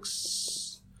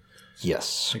Phalanx.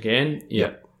 Yes. Again,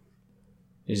 Yep.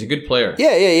 He's a good player.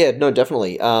 Yeah. No,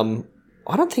 definitely. I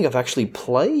don't think I've actually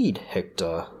played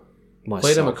Hector myself.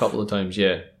 Played him a couple of times.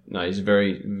 Yeah. No, he's a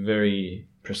very, very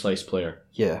precise player.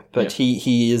 Yeah, but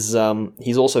he is.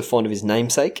 He's also fond of his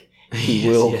namesake.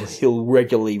 He'll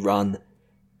regularly run.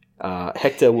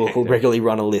 Hector will regularly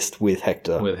run a list with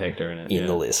Hector in it in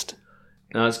the list.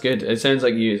 No, that's good. It sounds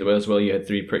like you as well. You had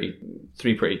three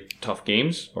pretty tough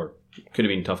games, or could have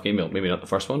been a tough game. Maybe not the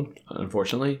first one,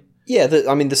 unfortunately. Yeah,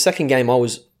 the second game I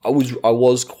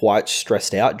was quite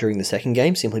stressed out during the second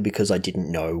game simply because I didn't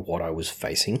know what I was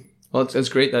facing. Well, it's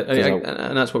great that,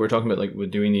 and that's what we're talking about. Like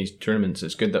with doing these tournaments,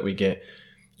 it's good that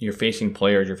you're facing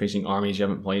players, you're facing armies you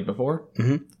haven't played before,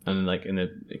 and like in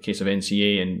the case of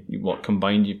NCA and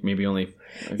combined, you maybe only.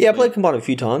 I played combined a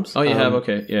few times. Oh, you have,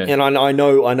 okay, yeah. And I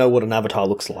know what an avatar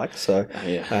looks like, so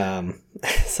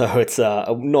so it's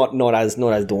not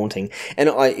as daunting. And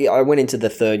I went into the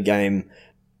third game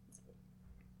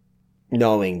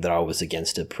knowing that I was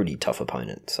against a pretty tough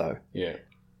opponent. So yeah.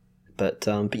 But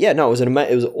yeah, no, it was an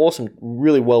awesome,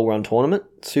 really well run tournament.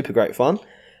 Super great fun.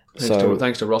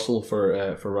 Thanks to Russell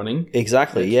for running.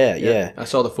 Exactly. Yeah. I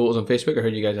saw the photos on Facebook. I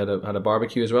heard you guys had a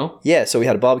barbecue as well. Yeah, so we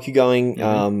had a barbecue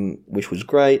going, which was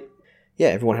great. Yeah,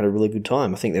 everyone had a really good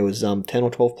time. I think there was 10 or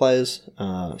 12 players,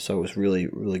 so it was really,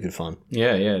 really good fun.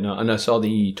 Yeah. No, and I saw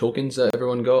the tokens that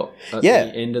everyone got at the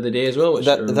end of the day as well.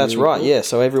 That's right. Cool. Yeah,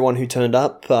 so everyone who turned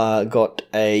up got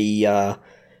a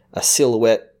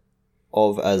silhouette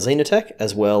of a Xenotech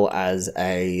as well as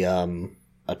a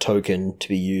token to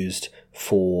be used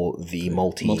for the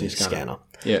multi-scanner.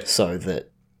 Yeah. So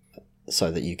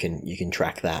that you can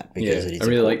track that because it is I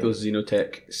really important. like those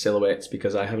Xenotech silhouettes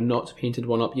because I have not painted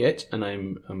one up yet, and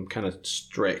I'm kind of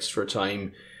stretched for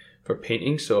time for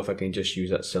painting. So if I can just use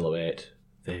that silhouette,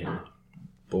 then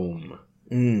boom,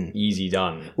 easy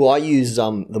done. Well, I use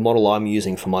the model I'm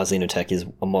using for my Xenotech is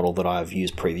a model that I've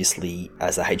used previously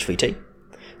as a HVT.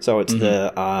 So it's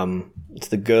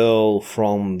the girl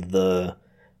from the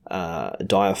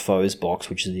Dire Foes box,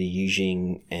 which is the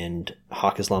Yujing and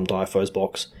Harkislam Dire Foes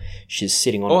box. She's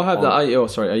sitting on. Oh, I have that.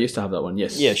 I used to have that one.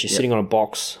 Yes. Yeah, she's sitting on a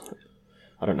box.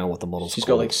 I don't know what the model's she's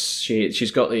called. Got like shades.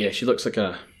 She looks like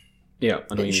a. Yeah,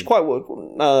 I know she's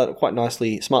quite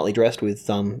nicely, smartly dressed with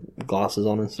glasses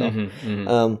on and stuff.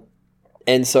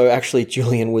 And so actually,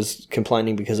 Julian was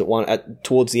complaining because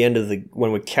towards the end of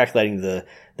when we're calculating the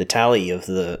tally of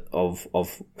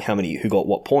how many who got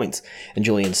what points, and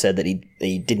Julian said that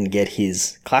he didn't get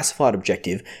his classified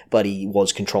objective, but he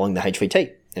was controlling the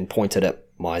HVT and pointed at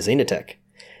my Xenotech,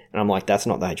 and I'm like, that's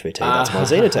not the HVT, that's my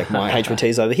Xenotech. My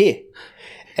HVT's over here.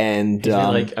 And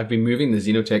like I've been moving the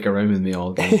Xenotech around with me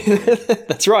all day.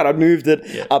 That's right. I moved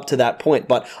it up to that point,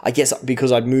 but I guess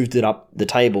because I'd moved it up the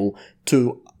table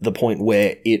to the point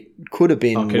where it could have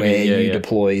been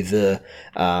deploy the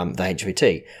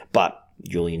HVT, but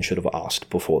Julian should have asked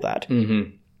before that.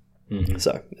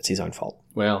 So it's his own fault.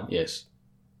 Well, yes.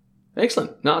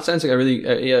 Excellent. No, it sounds like I really,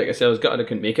 like I said, I was gutted I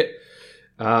couldn't make it.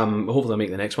 Hopefully I'll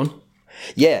make the next one.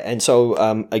 Yeah, and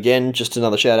so again, just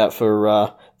another shout out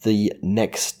for the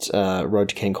next Road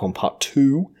to CanCon Part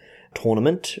 2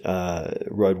 tournament,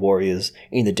 Road Warriors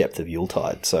in the Depth of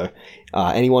Yuletide. So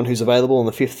anyone who's available on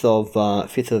the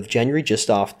 5th of January, just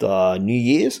after New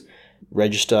Year's,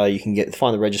 register. You can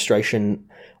find the registration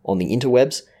on the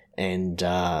interwebs and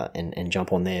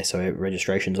jump on there. So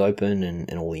registration's open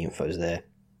and all the info's there.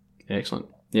 Excellent.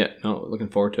 Yeah, no, looking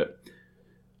forward to it.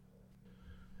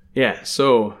 Yeah,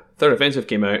 so Third Offensive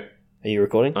came out. Are you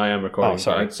recording? I am recording. Oh,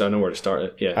 sorry. So I know where to start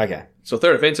it. Yeah. Okay. So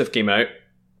Third Offensive came out,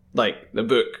 like the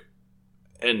book,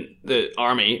 and the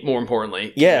army, more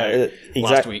importantly. Exactly.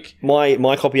 Last week.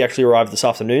 My copy actually arrived this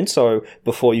afternoon, so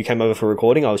before you came over for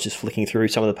recording, I was just flicking through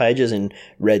some of the pages and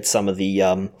read some of the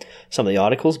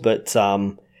articles, but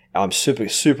I'm super,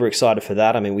 super excited for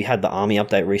that. I mean, we had the army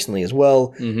update recently as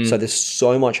well, so there's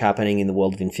so much happening in the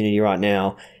world of Infinity right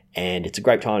now, and it's a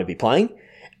great time to be playing.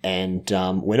 And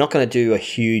we're not going to do a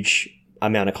huge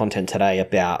amount of content today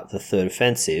about the Third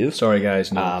Offensive. Sorry,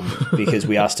 guys. No. Because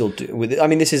we are still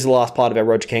this is the last part of our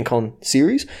Road to CanCon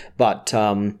series, but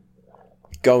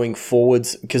going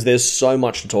forwards, because there's so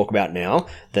much to talk about now,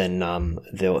 then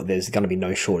there's going to be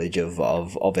no shortage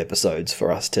of episodes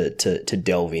for us to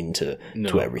delve into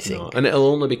to everything. No. And it'll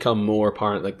only become more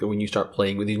apparent like when you start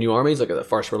playing with these new armies. Like at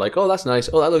first we're like, oh, that's nice.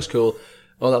 Oh, that looks cool.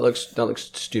 Oh, that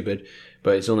looks stupid.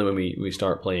 But it's only when we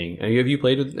start playing. Have you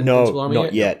played with Invincible Army yet?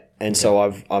 Not yet. And so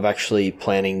I've actually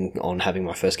planning on having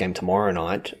my first game tomorrow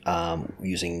night,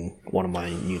 using one of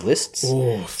my new lists.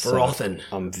 Oh, frothing!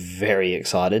 So I'm very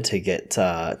excited to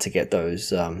get those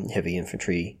heavy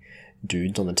infantry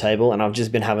dudes on the table, and I've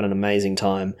just been having an amazing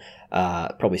time.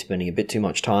 Probably spending a bit too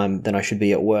much time than I should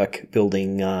be at work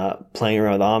building, playing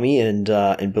around with army and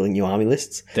building new army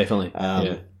lists. Definitely,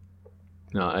 yeah.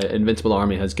 No, Invincible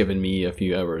Army has given me a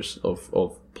few hours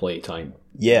of play time.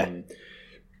 Yeah.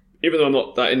 Even though I'm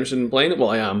not that interested in playing it,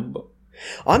 well, I am. But.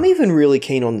 I'm even really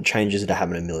keen on the changes that are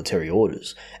happening in military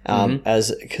orders,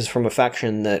 because from a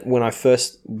faction that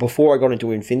before I got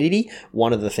into Infinity,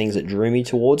 one of the things that drew me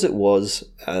towards it was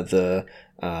the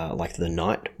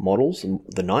knight models,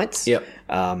 the knights. Yep.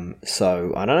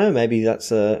 So I don't know, maybe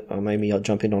maybe I'll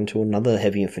jump in onto another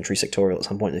heavy infantry sectorial at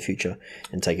some point in the future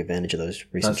and take advantage of those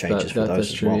recent changes for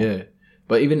those as well. Yeah.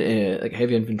 But even like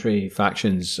heavy infantry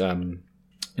factions.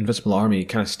 Invincible Army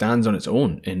kind of stands on its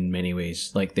own in many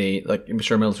ways. I'm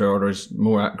sure military orders,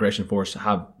 more aggression force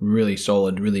have really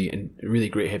solid, really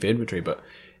great heavy infantry, but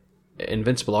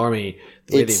Invincible Army,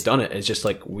 the way they've done it is just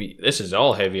like this is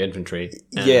all heavy infantry.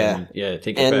 Take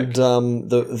it back. And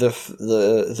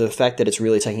the fact that it's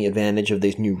really taking advantage of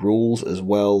these new rules as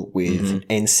well with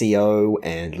NCO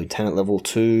and Lieutenant Level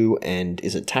 2 and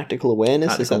is it Tactical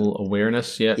Awareness?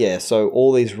 Awareness, yeah. Yeah, so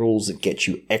all these rules that get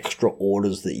you extra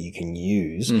orders that you can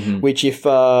use, which if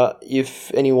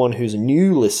anyone who's a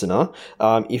new listener,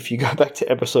 if you go back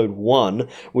to episode 1,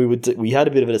 we had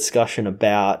a bit of a discussion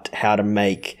about how to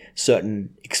make certain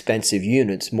expensive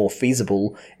units more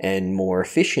feasible and more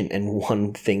efficient, and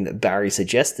one thing that Barry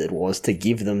suggested was to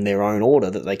give them their own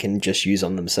order that they can just use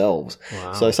on themselves.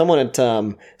 Wow. So someone at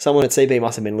CB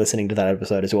must have been listening to that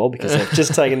episode as well, because they've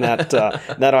just taken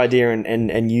that idea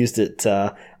and used it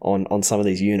on some of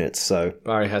these units. So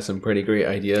Barry has some pretty great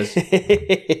ideas.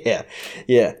 yeah.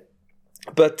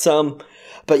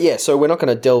 But yeah, so we're not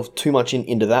going to delve too much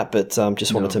into that, but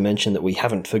just wanted to mention that we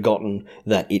haven't forgotten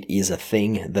that it is a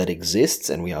thing that exists,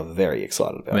 and we are very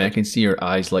excited about it. I can see your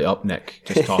eyes light up, Nick,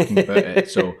 just talking about it.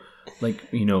 So,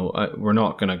 we're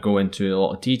not going to go into a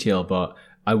lot of detail, but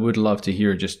I would love to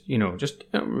hear just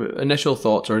initial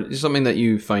thoughts, or something that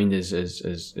you find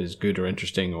is good or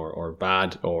interesting or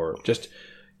bad, or just,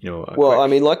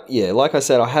 like I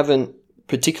said, I haven't,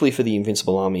 particularly for the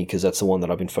Invincible Army, because that's the one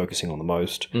that I've been focusing on the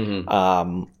most.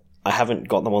 I haven't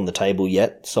got them on the table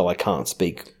yet, so I can't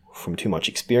speak from too much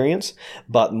experience.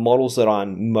 But models that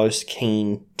I'm most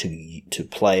keen to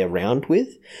play around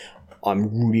with,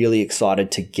 I'm really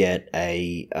excited to get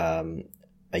a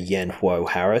Yan-Huo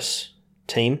Harris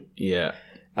team. Yeah.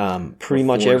 Pretty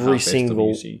much every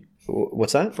single...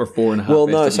 What's that? For 4.5. Well,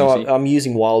 no, so I'm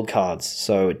using wild cards,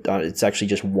 so it's actually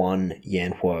just one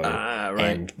Yan-Huo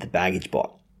and the baggage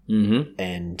bot.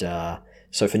 And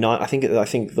so for I think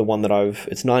the one that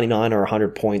it's 99 or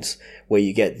 100 points where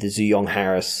you get the Zuyong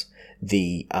Harris,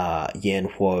 the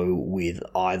Yan-Huo with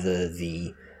either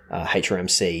the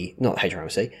HMG,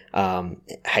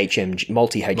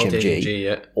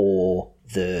 multi-HMG, or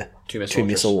the two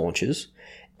missile launchers,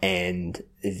 and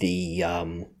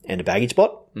a baggage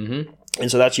bot. And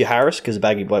so that's your Harris, because the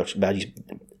baggage bot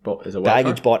is a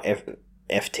baggage bot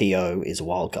FTO is a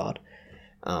wild card.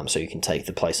 So you can take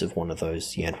the place of one of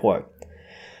those Yan-Huo.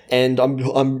 And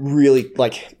I'm really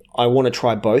I want to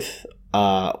try both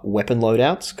weapon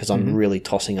loadouts, because I'm really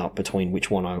tossing up between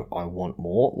which one I want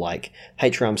more. Like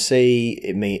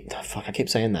HRMC, I keep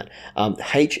saying that.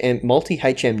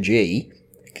 Multi-HMG,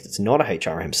 because it's not a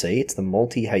HRMC, it's the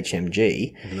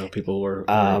multi-HMG. Even though people were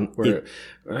like,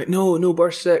 no,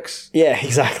 burst 6. Yeah,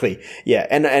 exactly. Yeah,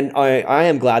 and I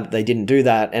am glad that they didn't do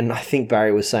that, and I think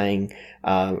Barry was saying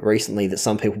recently that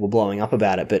some people were blowing up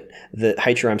about it, but the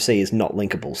HRMC is not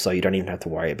linkable, so you don't even have to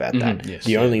worry about that. Yes,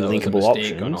 the only linkable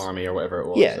options on Army or whatever it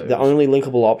was. Yeah, the only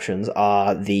linkable options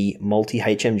are the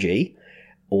multi-HMG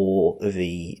or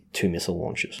the 2 missile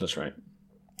launchers. That's right.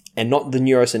 And not the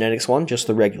Neurocynetics one, just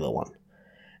the regular one.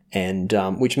 And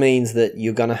which means that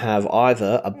you're going to have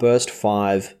either a burst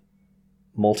 5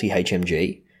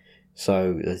 multi-HMG,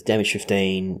 so it's damage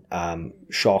 15,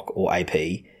 shock or AP,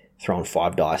 throwing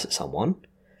 5 dice at someone,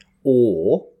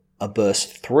 or a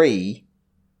burst 3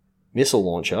 missile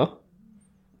launcher,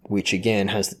 which again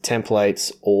has the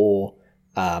templates or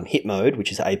hit mode,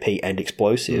 which is AP and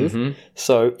explosive. Mm-hmm.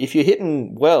 So if you're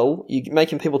hitting well, you're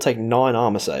making people take 9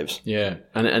 armor saves. Yeah,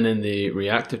 and in the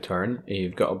reactive turn,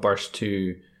 you've got a burst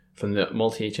 2 from the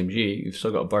multi-HMG, you've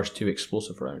still got a burst 2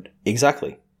 explosive round.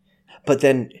 Exactly. But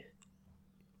then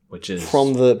Which is...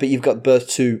 but you've got burst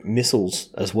 2 missiles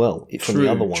as well from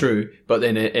the other one. True, but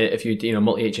then if you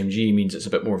multi-HMG means it's a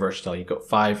bit more versatile. You've got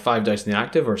five dice in the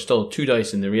active, or still 2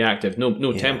 dice in the reactive. No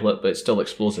template, but it's still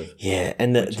explosive. Yeah,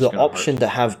 and the option to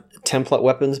have template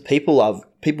weapons,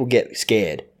 people get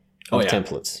scared of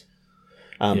templates.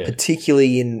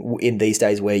 Particularly in these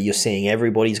days where you're seeing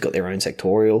everybody's got their own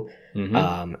sectorial,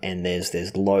 and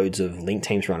there's loads of link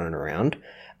teams running around.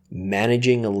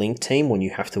 Managing a link team when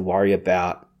you have to worry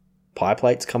about pie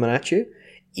plates coming at you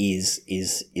is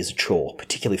a chore,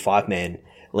 particularly 5-man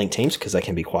link teams, because they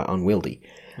can be quite unwieldy.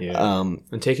 Yeah.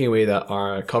 And taking away that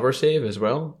our cover save as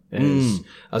well is...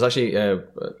 I was actually,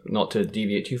 not to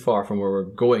deviate too far from where we're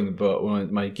going, but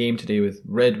when my game today with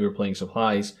Red, we were playing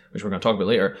supplies, which we're going to talk about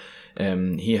later.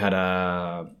 He had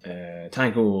a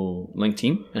Tango link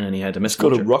team, and he had a missile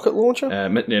launcher. Got a rocket launcher?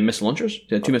 Missile launchers.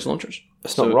 He had 2 missile launchers.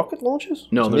 It's not rocket launchers?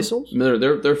 No, it's missiles?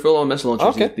 They're full on missile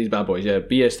launchers. Okay. These bad boys. Yeah,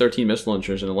 BS-13 missile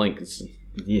launchers and a link.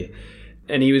 Yeah,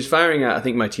 and he was firing at, I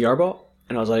think, my TR bot,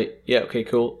 and I was like, yeah, okay,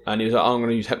 cool. And he was like, oh, I'm going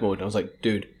to use hit mode. And I was like,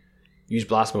 dude, use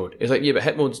blast mode. He's like, yeah, but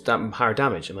hit mode's higher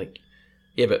damage. I'm like,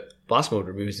 yeah, but blast mode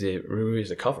removes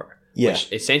the cover,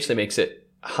 which essentially makes it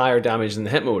higher damage than the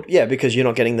hit mode. Yeah, because you're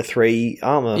not getting the 3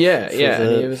 armor. And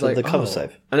it was like the cover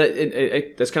save. And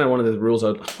that's kind of one of the rules.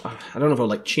 I don't know if I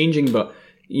like changing, but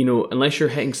unless you're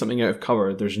hitting something out of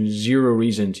cover, there's zero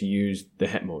reason to use the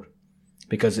hit mode,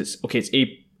 because it's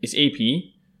AP,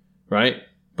 right?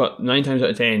 But 9 times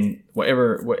out of 10,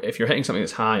 if you're hitting something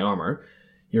that's high armor,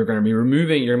 you're going to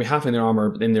be halving their armor,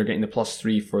 but then they're getting the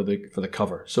 +3 for the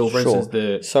cover. So for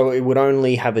instance, so it would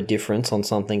only have a difference on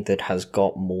something that has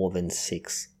got more than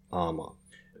 6 armor.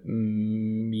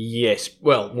 Yes,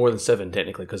 well, more than 7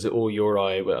 technically, because the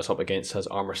OYORI what it's up against has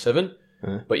armor 7,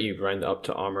 but you round it up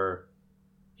to armor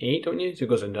 8, don't you? So it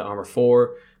goes into armor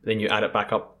 4, then you add it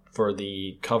back up for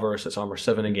the cover, so it's armor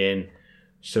 7 again.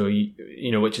 So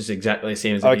which is exactly the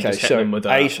same as if you just hit them with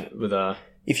a.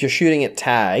 If you're shooting at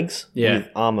tags with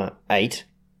armor 8,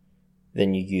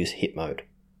 then you use hit mode.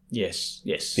 Yes.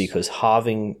 Because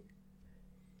halving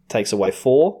takes away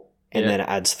 4, and then it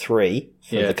adds 3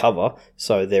 for the cover,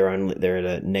 so they're at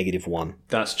a -1.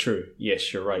 That's true.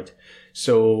 Yes, you're right.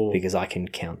 So because I can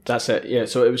count. That's it. Yeah.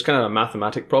 So it was kind of a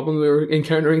mathematic problem we were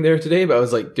encountering there today, but I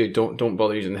was like, dude, don't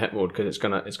bother using the hit mode because it's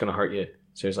gonna hurt you.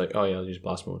 So it's like, oh yeah, I'll use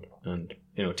blast mode, and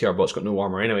TR bot's got no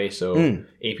armor anyway, so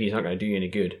AP is not gonna do you any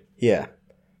good. Yeah.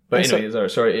 But anyway,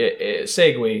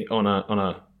 segue on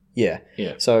a yeah.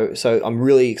 So I'm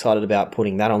really excited about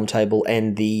putting that on the table,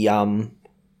 and the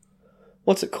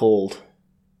what's it called?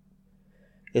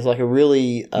 It's like a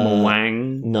really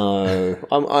Moang. No,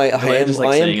 I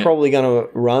am probably going to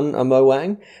run a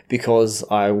Moang because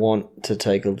I want to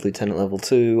take a Lieutenant level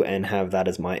 2 and have that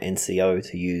as my NCO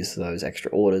to use those extra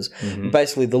orders. Mm-hmm.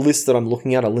 Basically, the lists that I'm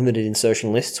looking at are limited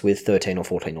insertion lists with 13 or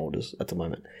 14 orders at the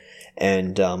moment.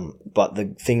 And but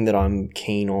the thing that I'm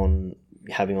keen on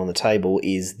having on the table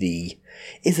is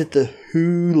is it the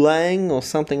Hulang or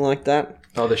something like that?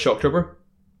 Oh, the Shock Trooper?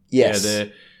 Yes.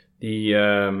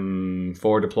 Yeah, the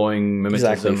forward deploying mimetism.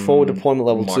 Exactly. Forward deployment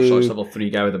level 2. Martial arts level 3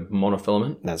 guy with a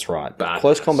monofilament. That's right.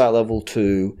 Close combat level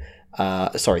 2.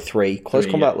 3. Close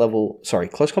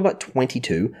combat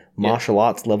 22. Martial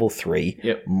arts level 3.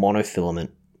 Yep. Monofilament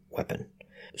weapon.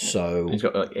 So he's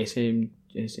got like SMG.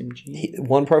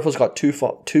 One profile's got two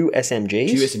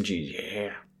SMGs. 2 SMGs,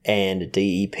 yeah. And a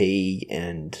DEP,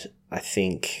 and I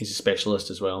think he's a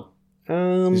specialist as well. He's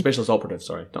a specialist operative,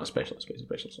 sorry. Not a specialist, but he's a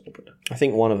specialist operative. I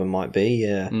think one of them might be,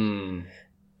 yeah. And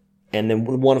then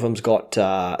one of them's got,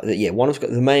 one of them's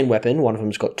got the main weapon, one of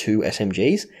them's got 2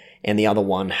 SMGs, and the other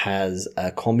one has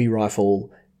a combi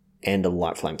rifle and a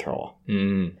light flamethrower.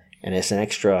 And it's an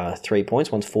extra 3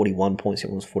 points. One's 41 points, the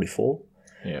other one's 44.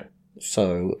 Yeah.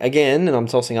 So, again, and I'm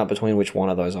tossing up between which one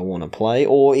of those I want to play,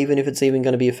 or even if it's even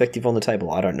going to be effective on the table.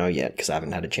 I don't know yet, because I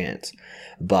haven't had a chance.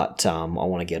 But I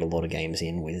want to get a lot of games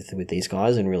in with these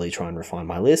guys and really try and refine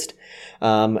my list.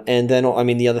 And then,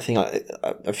 the other thing,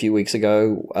 a few weeks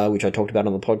ago, which I talked about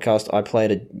on the podcast, I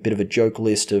played a bit of a joke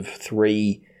list of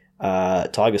 3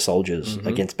 Tiger Soldiers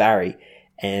against Barry.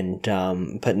 And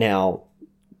but now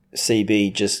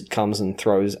CB just comes and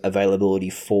throws availability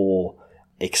for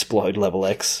Explode Level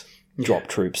X drop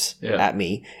troops at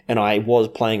me, and I was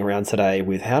playing around today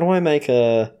with how do I make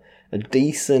a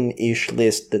decent-ish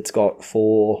list that's got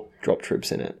 4 drop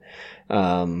troops in it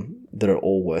that are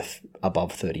all worth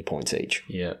above 30 points each.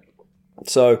 Yeah.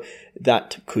 So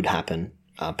that could happen,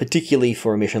 particularly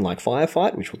for a mission like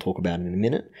Firefight, which we'll talk about in a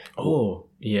minute. Oh,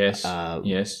 yes,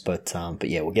 yes. But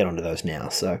yeah, we'll get onto those now.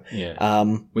 So yeah,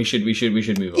 we should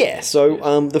move on. Yeah.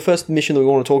 So the first mission that we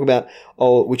want to talk about,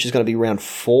 which is going to be round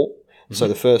 4. Mm-hmm. So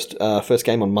the first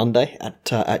game on Monday at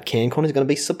CanCon is going to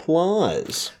be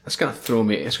supplies. That's going to throw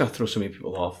me. It's going to throw so many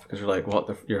people off because they're like, "What?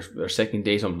 Their second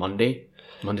day's on Monday.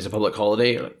 Monday's a public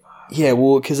holiday." You're like, yeah,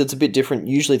 well, because it's a bit different.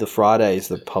 Usually the Friday is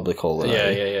the public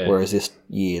holiday. Yeah. Whereas this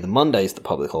year, the Monday is the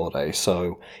public holiday.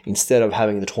 So instead of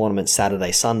having the tournament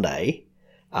Saturday, Sunday,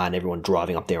 and everyone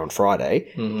driving up there on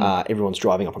Friday, everyone's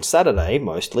driving up on Saturday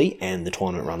mostly, and the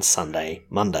tournament runs Sunday,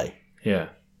 Monday. Yeah.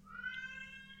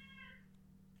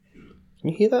 Can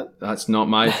you hear that? That's not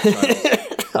my child.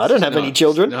 I don't have any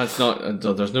children. No, it's not.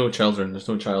 There's no children. There's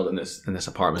no child in this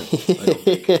apartment. I don't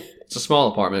think. It's a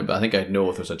small apartment, but I think I'd know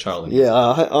if there's a child in it. Yeah,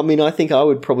 I mean, I think I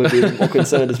would probably be more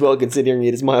concerned as well, considering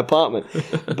it is my apartment.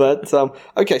 But,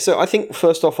 okay, so I think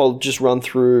first off, I'll just run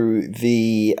through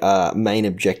the main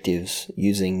objectives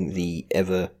using the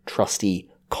ever-trusty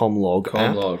Comlog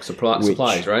app. Comlog,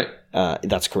 supplies, right?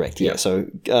 That's correct, yeah. So,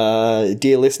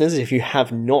 dear listeners, if you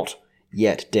have not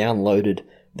yet downloaded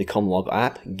the Comlog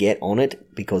app, get on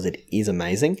it, because it is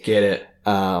amazing. Get it.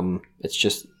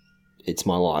 It's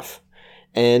my life.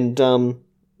 And,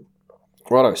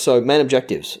 righto, so main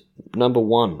objectives. Number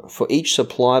 1, for each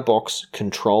supply box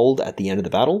controlled at the end of the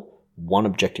battle, 1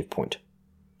 objective point.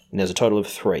 And there's a total of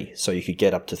 3, so you could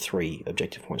get up to 3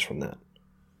 objective points from that.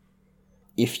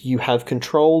 If you have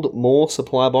controlled more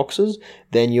supply boxes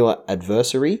than your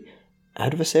adversary, I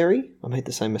made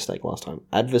the same mistake last time.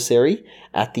 Adversary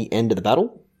at the end of the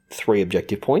battle, 3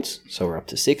 objective points, so we're up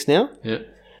to 6 now. Yeah.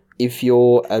 If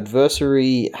your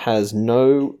adversary has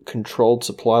no controlled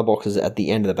supply boxes at the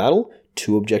end of the battle,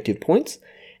 2 objective points.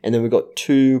 And then we've got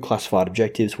 2 classified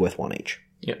objectives worth 1 each.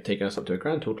 Yeah, taking us up to a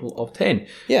grand total of 10.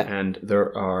 Yeah. And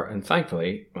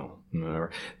thankfully,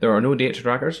 there are no data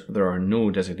trackers, there are no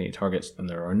designated targets, and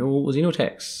there are no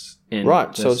xenotechs.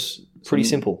 Right, so it's pretty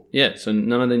simple. Yeah, so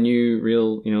none of the new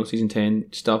real, Season 10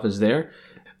 stuff is there.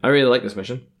 I really like this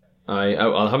mission. I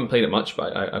haven't played it much,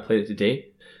 but I played it today.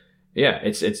 Yeah,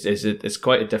 it's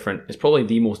quite a different. It's probably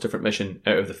the most different mission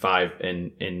out of the 5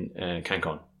 in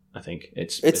CanCon. I think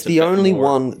it's the only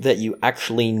one that you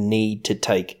actually need to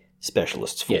take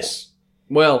specialists for. Yes.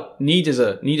 Well, need is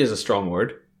a strong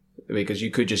word, because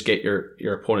you could just get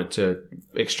your opponent to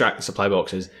extract the supply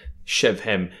boxes, shiv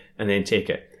him, and then take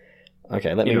it.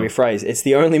 Okay, let me rephrase. It's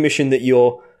the only mission that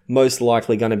you're most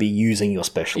likely going to be using your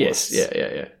specialists. Yes.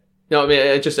 Yeah. No, I mean,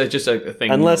 it's just a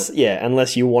thing. Unless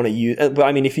you want to use... But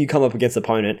I mean, if you come up against an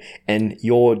opponent and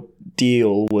your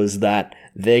deal was that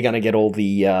they're going to get all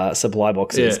the supply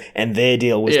boxes, and their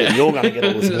deal was that you're going to get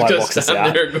all the supply boxes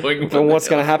out, then what's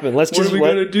going to happen? What are we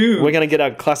going to do? We're going to get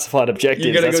our classified objectives.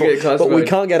 You're going to go get classified. But we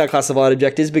can't get our classified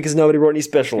objectives because nobody brought any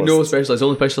specialists. No specialists. The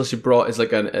only specialist you brought is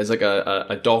like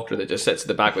a doctor that just sits at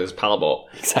the back with his palabot.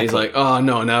 Exactly. He's like, oh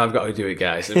no, now I've got to do it,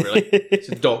 guys. And we're like, it's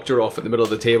a doctor off at the middle of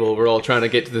the table. We're all trying to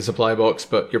get to the supply box,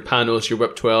 but your Panos, your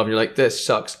whip 12, and you're like, this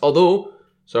sucks. Although,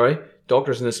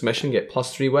 doctors in this mission get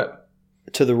 +3 whip.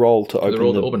 To the roll to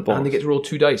open the box. And they get to roll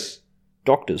 2 dice.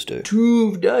 Doctors do.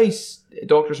 2 dice.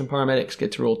 Doctors and paramedics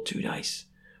get to roll 2 dice.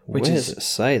 Where does it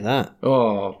say that?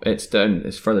 Oh, it's down.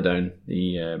 It's further down.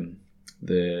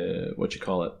 The what you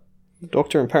call it?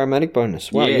 Doctor and paramedic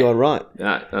bonus. Wow, you are right.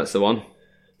 That's the one.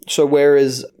 So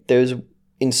whereas there's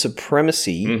in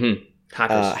Supremacy,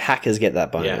 hackers get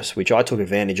that bonus, which I took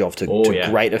advantage of to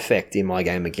great effect in my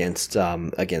game against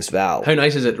Val. How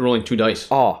nice is it rolling 2 dice?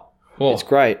 Oh. It's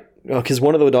great. Because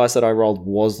one of the dice that I rolled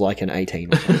was like an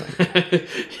 18 or something.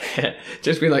 Yeah,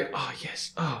 just be like, oh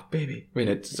yes, oh baby. I mean,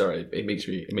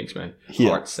 it makes my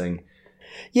heart sing.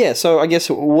 Yeah, so I guess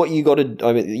what you got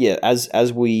to,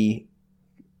 as we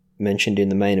mentioned in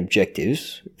the main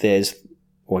objectives,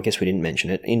 I guess we didn't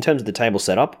mention it. In terms of the table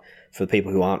setup, for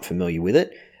people who aren't familiar with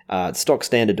it, stock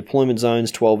standard deployment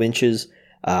zones, 12 inches,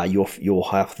 your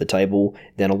half of the table.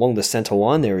 Then along the center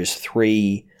line, there is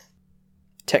 3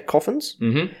 tech coffins.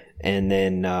 Mm-hmm. And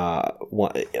then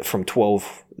from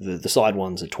 12, the side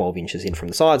ones are 12 inches in from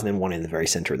the sides, and then one in the very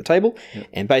center of the table. Yep.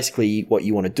 And basically what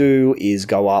you want to do is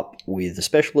go up with the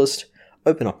specialist,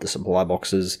 open up the supply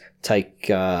boxes, take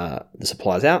the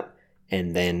supplies out,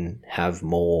 and then have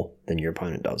more than your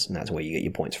opponent does. And that's where you get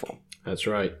your points from. That's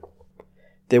right.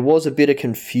 There was a bit of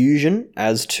confusion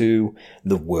as to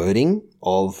the wording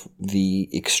of the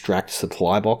extract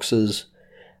supply boxes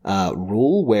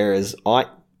rule, whereas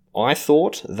I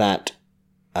thought that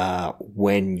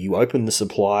when you open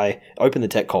the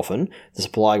tech coffin, the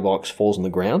supply box falls on the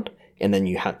ground, and then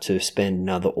you had to spend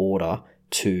another order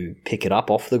to pick it up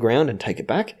off the ground and take it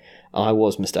back, I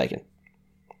was mistaken.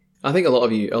 I think a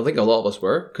lot of us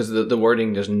were, because the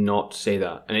wording does not say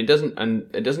that, and it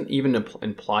doesn't even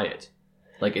imply it.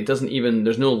 Like, it doesn't even,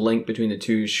 there's no link between the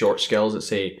two short skills that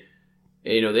say,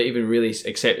 they even really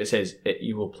accept it says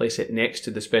you will place it next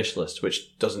to the specialist,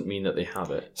 which doesn't mean that they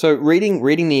have it. So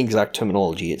reading the exact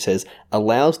terminology, it says,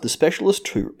 allows the specialist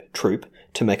troop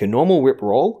to make a normal whip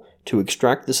roll to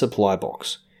extract the supply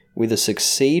box. With a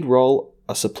succeed roll,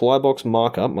 a supply box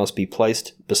marker must be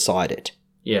placed beside it.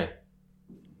 Yeah.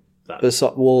 That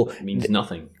means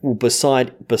nothing. Well,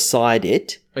 beside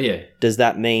it. Oh yeah. Does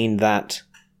that mean that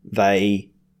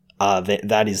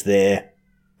that is their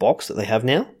box that they have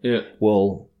now? Yeah.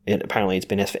 Well, apparently it's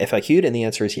been FAQ'd, and the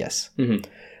answer is yes.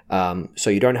 Mm-hmm. So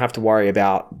you don't have to worry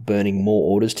about burning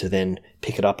more orders to then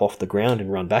pick it up off the ground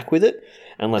and run back with it,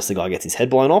 unless the guy gets his head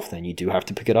blown off. Then you do have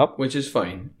to pick it up, which is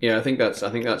fine. Yeah, I think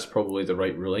that's probably the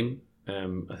right ruling.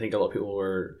 I think a lot of people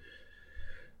were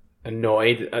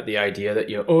annoyed at the idea that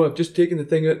I've just taken the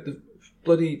thing out the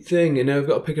bloody thing and now I've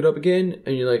got to pick it up again,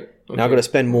 and you're like, okay. Now I've got to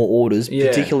spend more orders,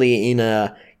 particularly in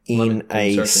a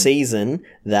certain season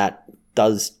that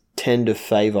does tend to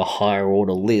favour higher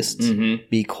order lists,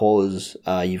 because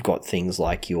you've got things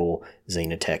like your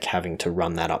Xenotech having to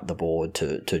run that up the board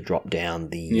to drop down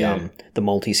the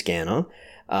multi-scanner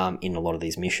in a lot of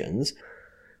these missions.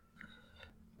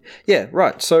 Yeah,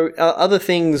 right. So other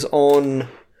things on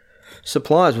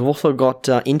supplies, we've also got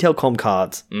Intelcom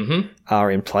cards are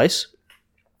in place.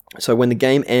 So when the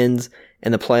game ends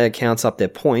and the player counts up their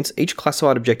points, each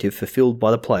classified objective fulfilled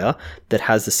by the player that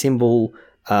has the symbol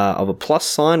of a plus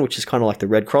sign, which is kind of like the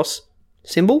Red Cross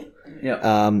symbol,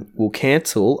 will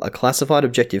cancel a classified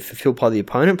objective fulfilled by the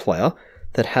opponent player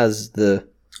that has the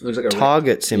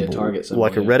target symbol,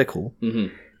 like a reticle,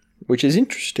 which is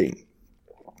interesting.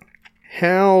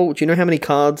 Do you know how many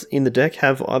cards in the deck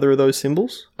have either of those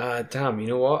symbols? Damn, you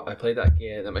know what? I played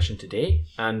that mission today,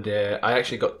 and I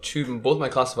actually got two. Both my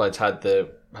classifieds had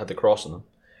the cross on them,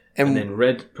 and then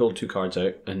Red pulled two cards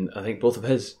out, and I think both of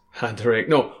his had direct.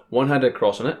 No, one had a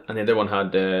cross on it, and the other one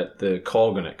had the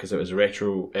cog on it because it was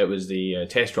retro. It was the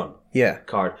test run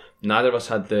card. Neither of us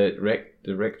had the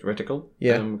reticle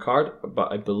card, but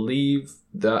I believe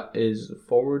that is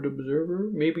forward observer.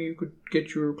 Maybe you could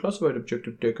get your classified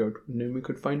objective deck out, and then we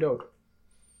could find out.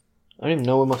 I don't even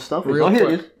know where my stuff is. Real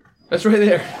quick. That's right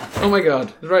there. Oh my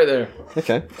god, it's right there.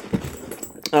 Okay.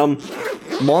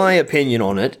 My opinion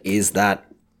on it is that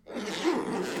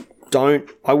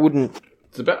I wouldn't.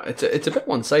 It's a bit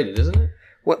one-sided, isn't it?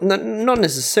 Well, not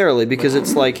necessarily, because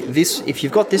it's like this. If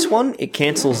you've got this one, it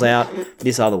cancels out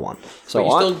this other one.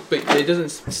 So but it doesn't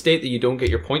state that you don't get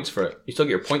your points for it. You still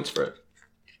get your points for it.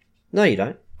 No, you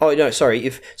don't. Oh no, sorry.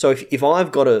 If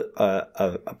I've got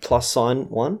a plus sign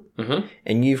one,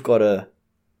 and you've got a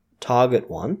target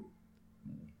one,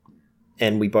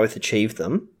 and we both achieve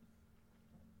them,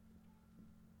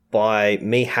 by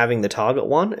me having the target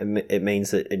one, it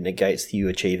means that it negates you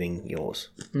achieving yours.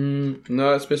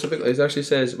 No, specifically, it actually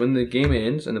says when the game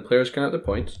ends and the players count out their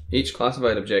points, each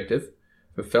classified objective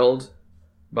fulfilled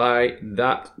by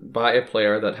a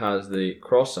player that has the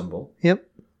cross symbol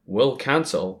will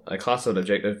cancel a classified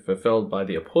objective fulfilled by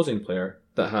the opposing player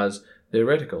that has the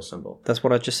reticle symbol. That's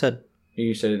what I just said.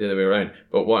 You said it the other way around.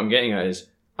 But what I'm getting at is,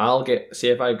 say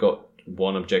if I got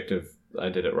one objective, I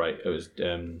did it right. It was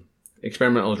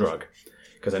experimental drug,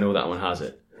 because I know that one has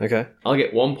it. Okay. I'll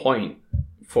get 1 point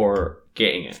for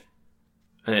getting it.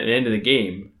 And at the end of the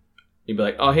game, you'd be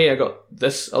like, oh, hey, I got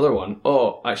this other one.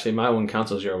 Oh, actually, my one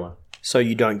cancels your one. So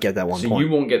you don't get that 1 point. So you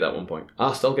won't get that 1 point.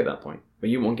 I'll still get that point, but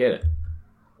you won't get it.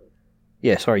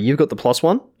 Yeah, sorry, you've got the plus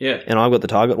one. Yeah. And I've got the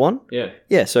target one. Yeah.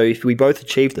 Yeah, so if we both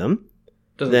achieve them,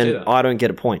 then I don't get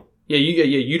a point. Yeah,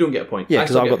 you don't get a point. Yeah,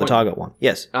 because I've got the target one.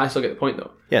 Yes. I still get the point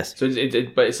though. Yes. So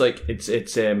but it's like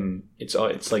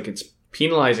it's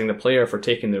penalizing the player for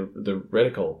taking the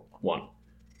reticle one,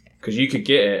 because you could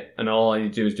get it and all I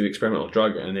need to do is do experimental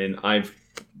drug, and then I've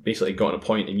basically gotten a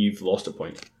point and you've lost a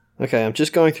point. Okay, I'm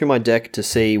just going through my deck to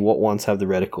see what ones have the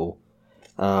reticle.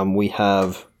 We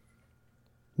have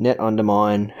Net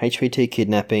Undermine, HVT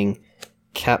Kidnapping,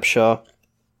 Capture,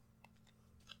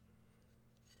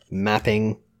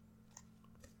 Mapping.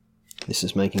 This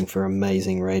is making for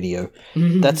amazing radio.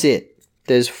 That's it.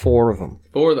 There's 4 of them.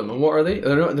 4 of them. And what are they?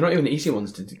 They're not even easy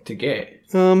ones to get.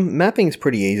 Mapping's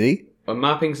pretty easy. But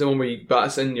mapping's the one where you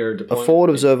bass in your deployment. A forward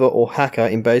observer or hacker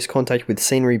in base contact with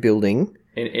scenery building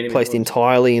placed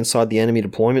entirely inside the enemy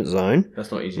deployment zone.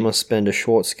 That's not easy. Must spend a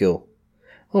short skill.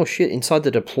 Oh shit, inside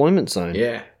the deployment zone.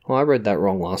 Yeah. Oh, I read that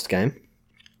wrong last game.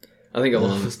 I think a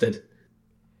lot of us did.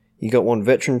 You got one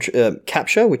veteran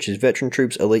capture, which is veteran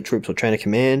troops, elite troops, or chain of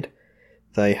command.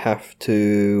 They have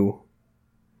to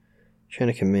chain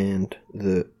of command.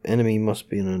 The enemy must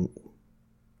be in an.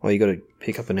 Oh, you got to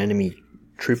pick up an enemy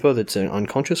trooper that's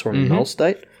unconscious or in a null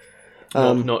state.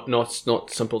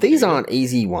 Not simple. These aren't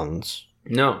easy ones.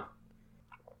 No.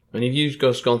 And if you've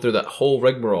just gone through that whole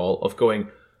rigmarole of going,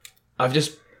 I've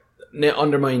just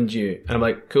undermined you, and I'm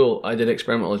like, cool, I did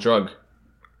experimental drug.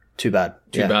 Too bad.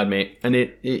 Too bad, mate. And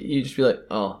you just be like,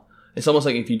 oh, it's almost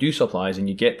like if you do supplies and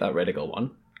you get that reticle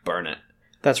one, burn it.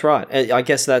 That's right. I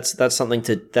guess that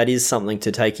is something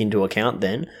to take into account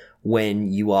then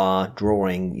when you are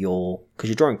drawing because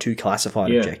you're drawing 2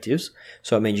 classified objectives,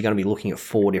 so it means you're going to be looking at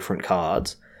 4 different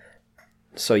cards.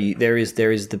 So there is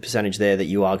the percentage there that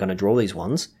you are going to draw these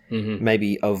ones. Mm-hmm.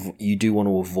 Maybe you do want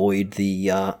to avoid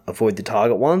the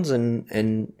target ones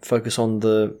and focus on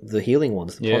the healing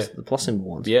ones, the plus symbol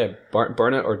ones. Yeah,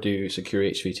 burn it or do secure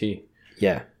HVT.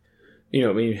 Yeah. You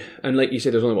know what I mean? And like you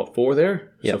said, there's only 4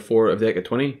 there. Yep. So 4 of the deck of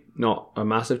 20, not a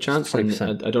massive chance. And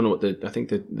I don't know what I think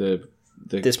the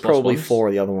there's probably ones. 4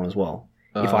 of the other one as well.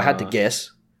 If I had to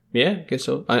guess. Yeah, I guess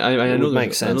so. I know it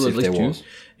makes sense if there was.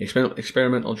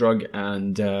 Experimental drug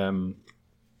and the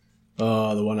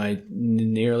one I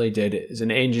nearly did is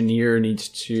an engineer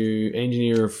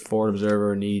forward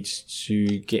observer needs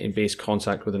to get in base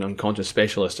contact with an unconscious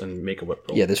specialist and make a whip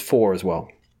roll. Yeah, there's 4 as well.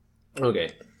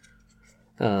 Okay.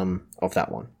 Of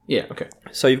that one. Yeah, okay.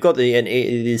 So you've got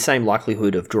the same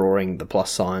likelihood of drawing the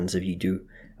plus signs if you do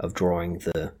of drawing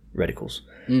the reticles.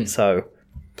 So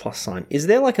plus sign. Is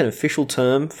there like an official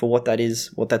term for what that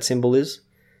is, what that symbol is?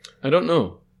 I don't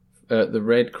know. The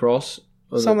red cross.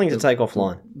 Something to take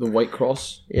offline. The white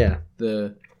cross. Yeah.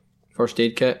 The first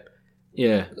aid kit.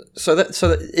 Yeah.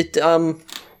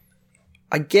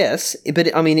 I guess,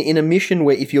 but I mean, in a mission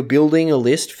where if you're building a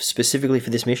list specifically for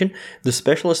this mission, the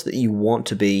specialists that you want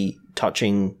to be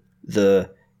touching the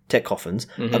tech coffins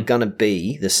are going to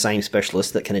be the same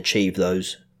specialists that can achieve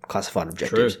those classified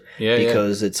objectives. True. Yeah,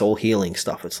 because it's all healing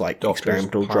stuff. It's like doctors,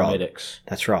 experimental drug. paramedics.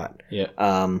 That's right. Yeah.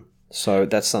 So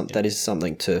that is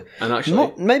something to and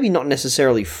actually, maybe not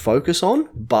necessarily focus on,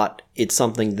 but it's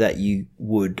something that you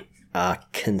would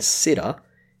consider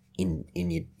in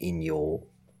your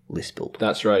list build.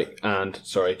 That's right. And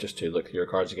sorry, just to look at your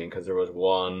cards again, because there was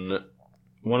one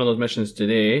of those missions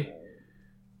today.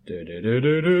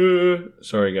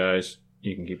 Sorry, guys,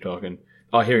 you can keep talking.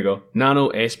 Oh, here we go. Nano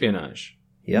espionage.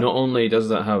 Yeah. Not only does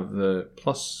that have the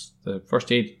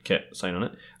first aid kit sign on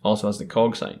it, also has the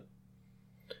cog sign.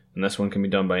 And this one can be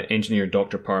done by an engineer,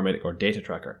 doctor, paramedic, or data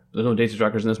tracker. There's no data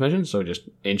trackers in this mission, so just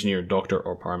engineer, doctor,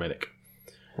 or paramedic.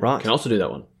 Right. Can also do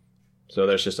that one. So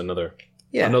there's just another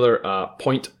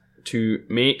point to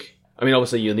make. I mean,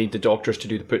 obviously you'll need the doctors to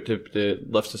do the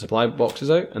lift the supply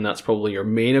boxes out, and that's probably your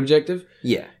main objective.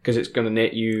 Yeah. Because it's going to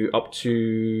net you up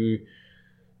to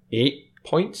 8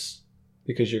 points,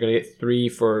 because you're going to get 3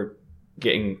 for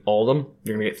getting all of them.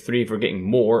 You're going to get 3 for getting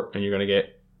more, and you're going to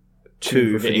get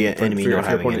 2 for the enemy not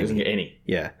having any. Doesn't get any.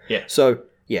 Yeah. Yeah. So,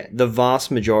 yeah, the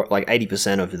vast majority, like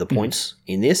 80% of the points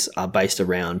in this are based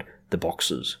around the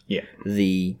boxes. Yeah.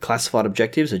 The classified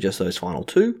objectives are just those final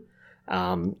 2.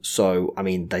 So, I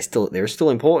mean, they're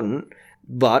still important,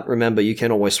 but remember, you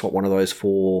can always swap one of those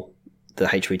for the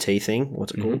HVT thing.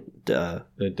 What's it called?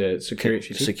 The secure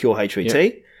HVT. Secure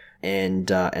HVT. Yeah. And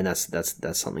that's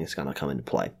something that's going to come into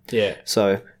play. Yeah.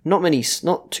 So not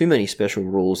too many special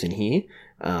rules in here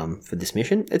for this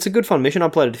mission. It's a good fun mission. I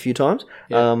played it a few times.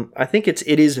 Yeah. I think it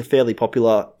is fairly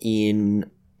popular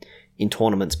in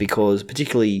tournaments, because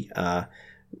particularly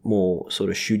more sort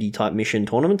of shooty type mission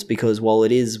tournaments, because while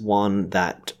it is one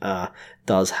that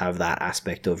does have that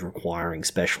aspect of requiring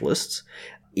specialists,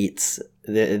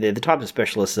 they're the type of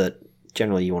specialists that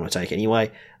generally you want to take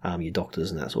anyway, your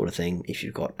doctors and that sort of thing, if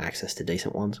you've got access to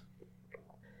decent ones.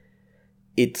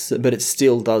 But it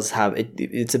still does have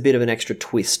it's a bit of an extra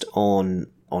twist on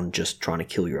just trying to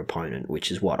kill your opponent, which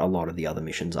is what a lot of the other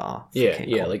missions are.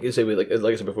 Yeah. Like I said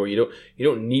before, you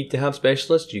don't need to have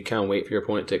specialists. You can wait for your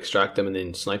opponent to extract them and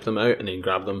then snipe them out and then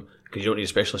grab them, because you don't need a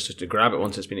specialist just to grab it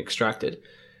once it's been extracted.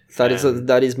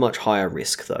 That is much higher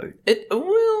risk, though.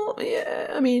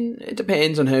 I mean, it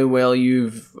depends on how well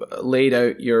you've laid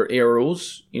out your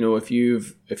arrows. You know, if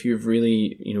you've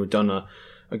really done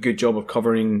a good job of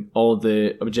covering all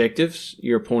the objectives,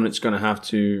 your opponent's going to have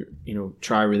to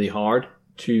try really hard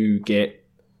to get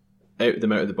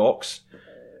them out of the box.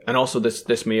 And also,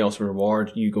 this may also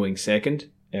reward you going second,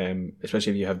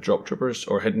 especially if you have drop troopers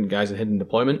or hidden guys in hidden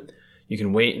deployment. You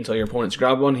can wait until your opponent's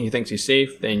grabbed one, he thinks he's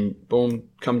safe, then boom,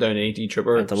 come down an AT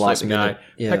trooper, snipe the guy,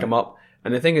 pick him up.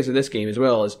 And the thing is with this game as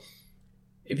well is,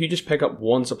 if you just pick up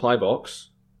one supply box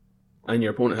and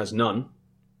your opponent has none,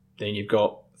 then you've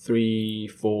got 3,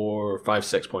 4, 5,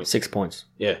 6 points. 6 points.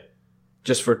 Yeah.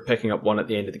 Just for picking up one at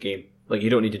the end of the game. Like, you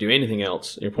don't need to do anything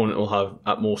else. Your opponent will have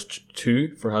at most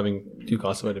 2 for having 2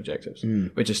 classified objectives,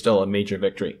 which is still a major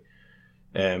victory.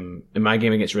 In my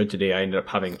game against Rid today, I ended up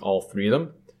having all 3 of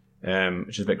them,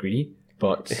 which is a bit greedy,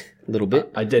 but a little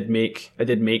bit. I did make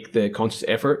the conscious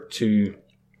effort to,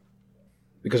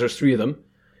 because there's 3 of them.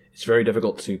 It's very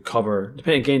difficult to cover.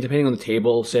 Depending on the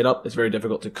table setup, it's very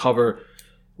difficult to cover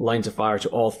lines of fire to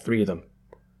all 3 of them.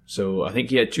 So I think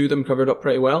he had 2 of them covered up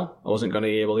pretty well. I wasn't going to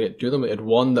be able to get 2 of them. He had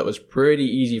 1 that was pretty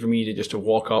easy for me to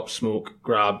walk up, smoke,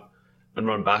 grab, and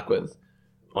run back with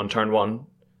on turn 1.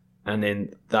 And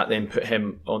then that put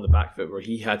him on the back foot where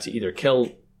he had to either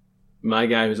kill my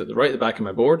guy who's at the right at the back of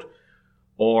my board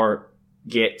or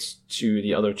get to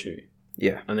the other 2.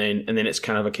 Yeah. And then it's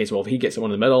kind of a case of, well, if he gets the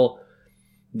one in the middle,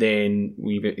 then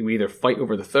we either fight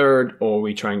over the third or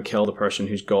we try and kill the person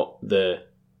who's got the,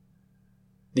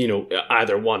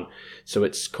 either one. So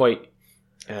it's quite...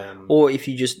 or if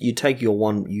you take your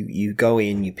one, you go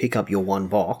in, you pick up your 1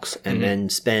 box and then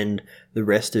spend the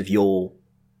rest of your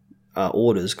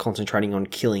orders concentrating on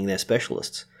killing their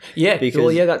specialists. Yeah,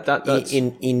 because that's...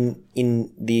 In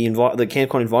the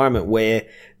CanCon environment where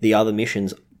the other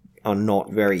missions are not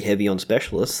very heavy on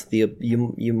specialists,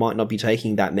 you might not be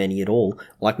taking that many at all,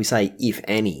 like we say, if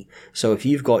any. So if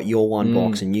you've got your 1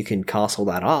 box and you can castle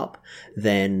that up,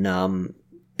 then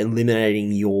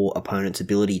eliminating your opponent's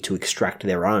ability to extract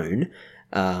their own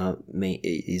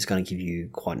is going to give you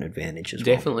quite an advantage as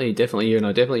well.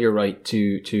 Definitely, you're right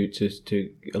to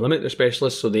eliminate their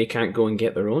specialists so they can't go and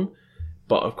get their own.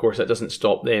 But of course, that doesn't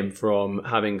stop them from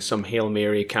having some Hail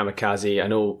Mary kamikaze. I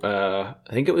know,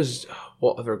 I think it was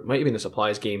whatever, might have been the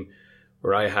supplies game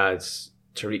where I had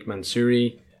Tariq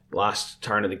Mansouri. Last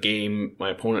turn of the game, my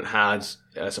opponent had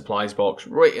a supplies box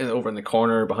right over in the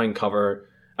corner behind cover.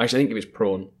 Actually, I think he was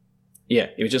prone. Yeah,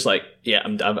 he was just like, yeah,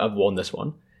 I've won this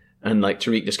one. And like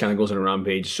Tariq just kind of goes on a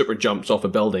rampage, super jumps off a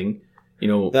building,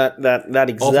 that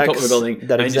exact off the top of a building,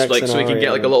 and just like so he can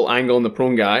get like a little angle on the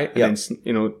prone guy, and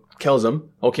then kills him.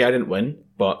 Okay, I didn't win,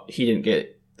 but he didn't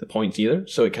get the points either,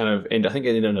 so it kind of ended. I think it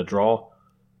ended in a draw,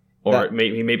 or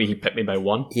maybe he picked me by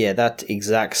 1. Yeah, that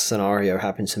exact scenario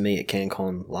happened to me at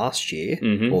CanCon last year,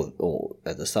 or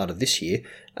at the start of this year.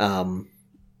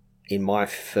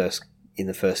 In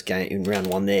the first game, in round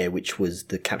 1 there, which was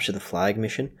the capture the flag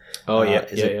mission. Oh,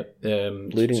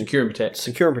 looting, secure and protect.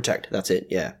 Secure and protect, that's it,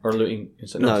 yeah. Or looting.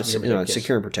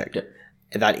 Secure and protect. Yeah.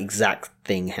 That exact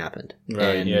thing happened.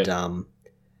 Right, and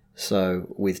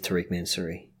so with Tariq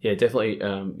Mansouri. Yeah, definitely,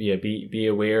 be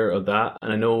aware of that.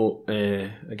 And I know,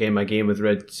 again, my game with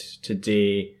Rid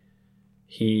today,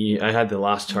 I had the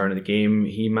last turn of the game,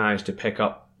 he managed to pick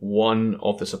up 1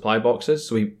 of the supply boxes,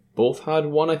 so we both had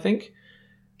 1, I think.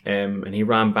 And he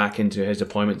ran back into his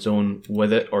deployment zone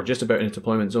with it, or just about in his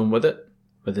deployment zone with it,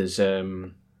 with his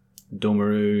Domaru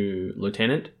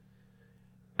lieutenant.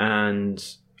 And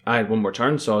I had 1 more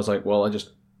turn, so I was like, well, I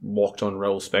just walked on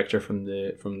Raoul Spectre from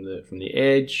the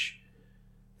edge,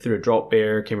 threw a drop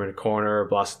bear, came around a corner,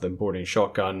 blasted the boarding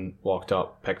shotgun, walked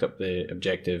up, picked up the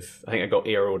objective. I think I got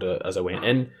arrowed as I went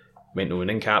in, went to an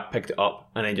in cap, picked it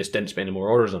up, and I just didn't spend any more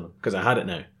orders on him because I had it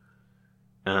now.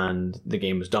 And the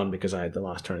game was done because I had the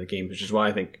last turn of the game, which is why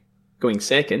I think going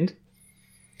second,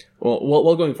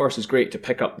 well, going first is great to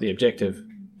pick up the objective.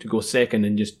 To go second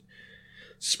and just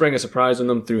spring a surprise on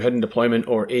them through hidden deployment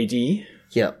or AD,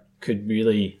 could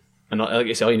really, and like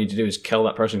I say, all you need to do is kill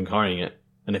that person carrying it,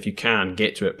 and if you can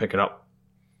get to it, pick it up.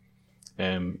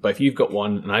 But if you've got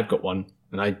 1 and I've got 1,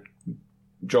 and I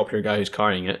drop your guy who's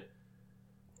carrying it,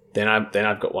 then I've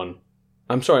got 1.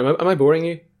 I'm sorry, am I boring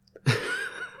you?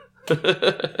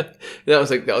 that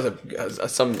was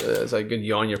a good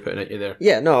yawn you're putting at you there.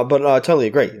 Yeah, no, but I totally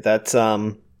agree that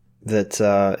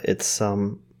it's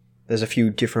there's a few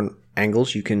different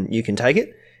angles you can take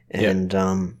it, and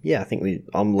I think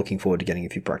I'm looking forward to getting a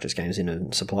few practice games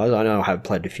in supplies. I know I have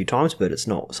played it a few times, but it's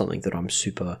not something that I'm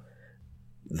super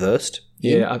versed.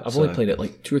 Yeah, I've only played it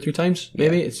like 2 or 3 times.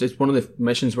 Maybe it's just one of the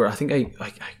missions where I think I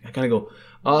kind of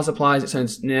go, supplies. It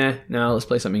sounds let's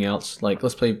play something else. Like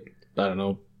let's play, I don't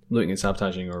know, looting and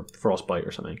sabotaging or frostbite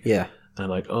or something. Yeah. And I'm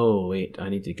like, oh wait, I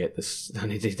need to get this. I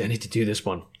need to do this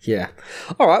one. Yeah.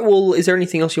 All right. Well, is there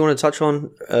anything else you want to touch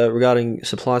on regarding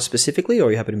supplies specifically, or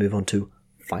are you happy to move on to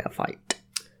firefight?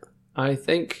 I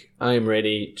think I'm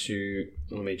ready to.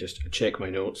 Let me just check my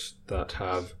notes that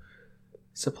have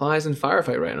supplies and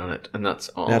firefight written on it, and that's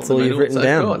all. That's all you've written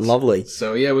down. Got. Lovely.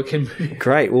 So yeah, we can.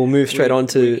 Great. We'll move straight on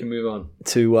to. We can move on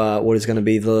to what is going to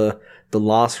be the the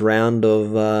last round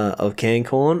of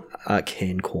CanCon,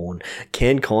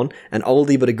 an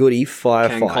oldie but a goodie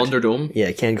firefight. Condordome.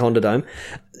 Yeah, Condordome.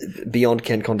 Beyond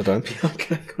Condordome.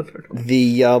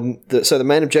 So the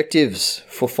main objectives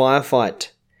for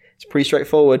firefight, it's pretty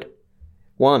straightforward.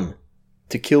 1,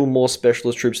 to kill more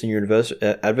specialist troops than your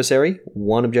adversary,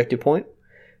 1 objective point.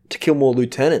 To kill more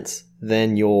lieutenants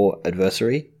than your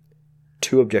adversary,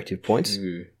 2 objective points.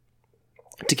 Ooh.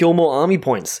 To kill more army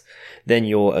points than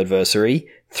your adversary,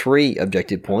 3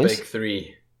 objective points. Big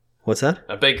 3. What's that?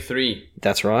 A big 3.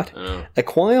 That's right. Oh.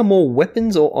 Acquire more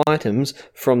weapons or items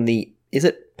from the... Is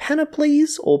it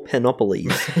panoplies or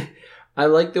panoplies? I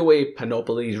like the way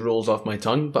panoplies rolls off my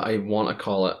tongue, but I want to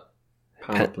call it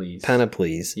panoplies.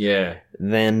 Panoplies. Yeah.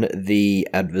 Then the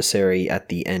adversary at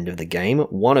the end of the game,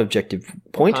 1 objective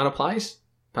point. Panoplies?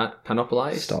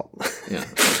 Panoplies? Stop. Yeah.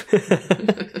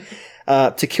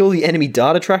 To kill the enemy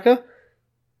data tracker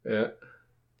Yeah.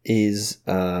 is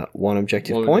 1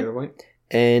 objective One point. objective point.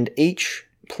 And each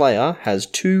player has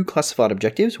 2 classified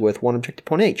objectives worth 1 objective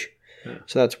point each. Yeah.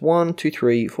 So that's 1, 2,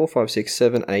 3, 4, 5, 6,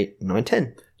 7, 8, 9,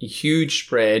 10. A huge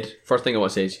spread. First thing I want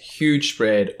to say is huge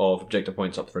spread of objective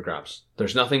points up for grabs.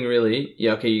 There's nothing really.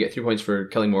 Yeah, okay, you get 3 points for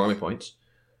killing more army points,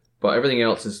 but everything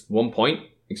else is 1 point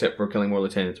except for killing more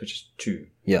lieutenants, which is 2.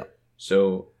 Yeah.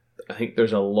 So I think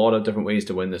there's a lot of different ways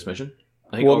to win this mission.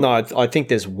 I think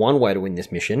there's one way to win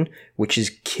this mission, which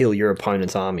is kill your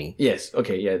opponent's army. Yes.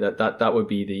 Okay. Yeah. That would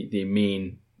be the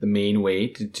main way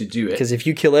to do it. Because if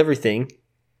you kill everything,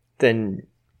 then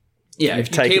yeah, if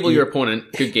you table your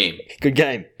opponent, good game. Good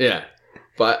game. Yeah,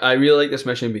 but I really like this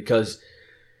mission because,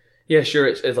 yeah, sure,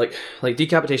 it's like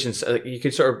decapitations. You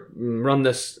could sort of run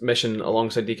this mission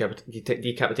alongside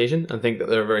decapitation and think that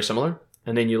they're very similar,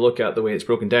 and then you look at the way it's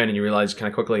broken down and you realize kind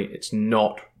of quickly it's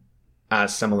not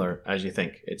as similar as you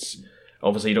think. It's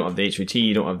obviously you don't have the HVT,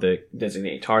 you don't have the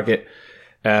designated target,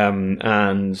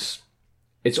 and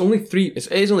it's only 3.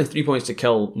 It is only 3 points to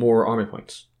kill more army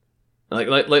points. Like,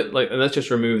 and let's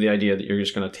just remove the idea that you're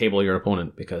just going to table your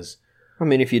opponent because. I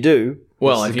mean, if you do,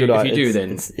 well, if you do,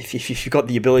 then if you've got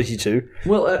the ability to.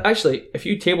 Well, actually, if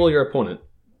you table your opponent,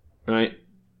 right?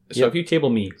 So if you table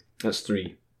me, that's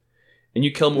 3, and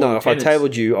you kill more. No, if I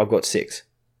tabled you, I've got 6.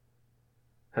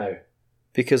 How?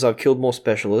 Because I've killed more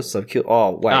specialists. I've killed.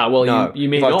 Oh wait. Well, no. you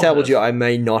may if not. I've tabled have. you, I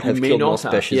may not have killed more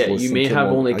specialists. Yeah, you may have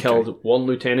only killed 1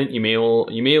 lieutenant. You may.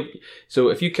 So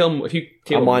if you table,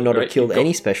 I might not have killed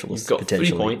any specialists. You've got potentially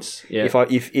 3 points. Yeah.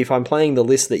 If I'm playing the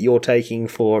list that you're taking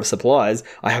for supplies,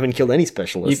 I haven't killed any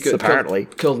specialists. Apparently,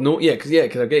 killed no. Yeah, because I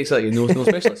get excited. No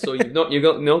specialists. So you've not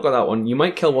got that one. You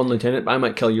might kill 1 lieutenant, but I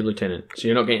might kill your lieutenant. So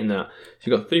you're not getting that. So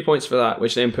you've got 3 points for that,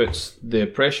 which then puts the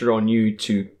pressure on you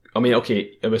to. I mean,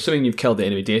 okay, I'm assuming you've killed the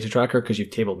enemy data tracker because you've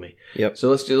tabled me. Yep. So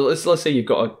let's say you've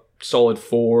got a solid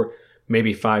 4,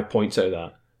 maybe 5 points out of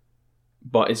that.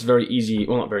 But it's very easy.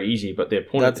 Well, not very easy, but the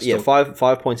opponent. That's,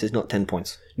 5 points is not 10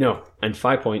 points. No, and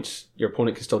 5 points, your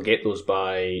opponent can still get those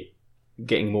by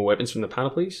getting more weapons from the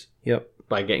panoplies. Yep.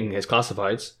 By getting his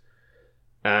classifieds.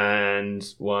 And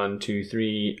 1, 2,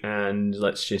 3, and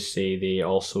let's just say they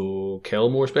also kill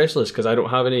more specialists because I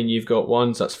don't have any. And you've got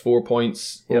 1, so that's 4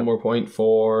 points. One more point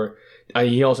for.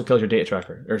 He also kills your data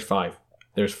tracker. There's 5.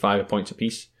 There's 5 points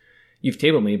apiece. You've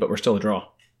tabled me, but we're still a draw.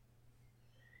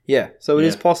 Yeah, so it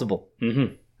is possible.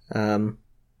 Mm-hmm.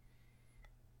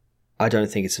 I don't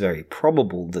think it's very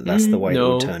probable that that's the way it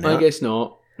would turn out. I guess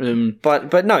not.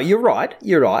 But no, you're right.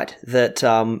 You're right that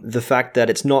the fact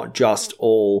that it's not just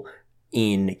all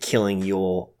in killing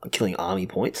army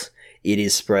points, it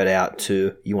is spread out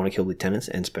to you want to kill lieutenants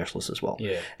and specialists as well.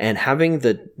 Yeah. And having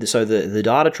the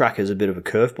data tracker is a bit of a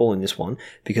curveball in this one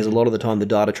because a lot of the time the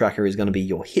data tracker is going to be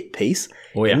your hit piece.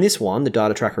 Oh, yeah. In this one, the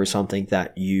data tracker is something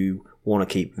that you want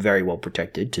to keep very well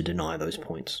protected to deny those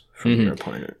points from your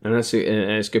opponent. And that's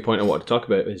a good point I want to talk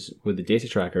about is with the data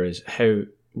tracker is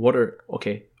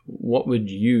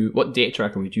what data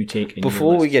tracker would you take in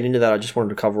Before we get into that, I just wanted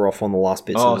to cover off on the last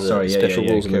bits of the special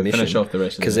rules of the mission. Finish off the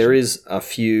rest because there is a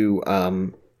few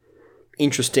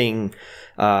interesting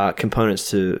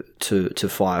components to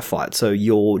firefight. So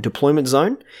your deployment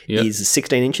zone is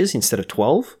 16 inches instead of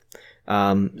 12.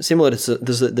 Similar to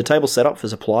the table setup for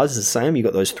supplies is the same. You've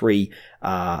got those 3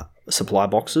 supply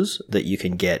boxes that you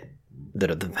can get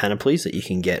that are the panoplies that you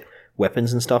can get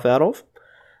weapons and stuff out of.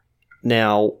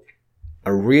 Now,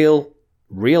 a real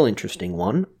interesting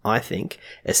one, I think,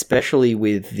 especially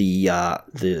with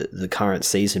the current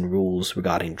season rules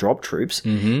regarding drop troops,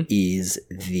 is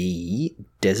the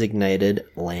designated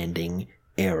landing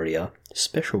area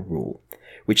special rule,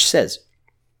 which says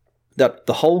that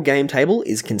the whole game table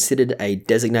is considered a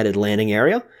designated landing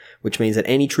area, which means that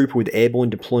any trooper with airborne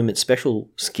deployment special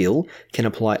skill can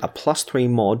apply a +3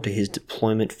 mod to his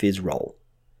deployment fizz roll.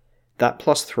 That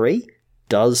 +3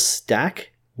 does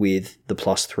stack with the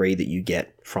 +3 that you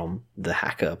get from the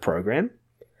hacker program,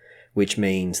 which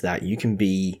means that you can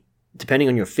be, depending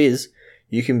on your fizz,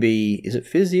 you can be, is it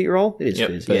fizz that you roll? It is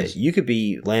fizz. Fizz. Yeah, you could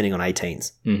be landing on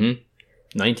 18s.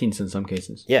 19s in some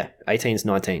cases. Yeah, 18s,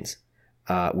 19s,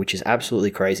 which is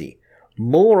absolutely crazy.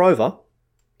 Moreover,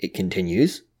 it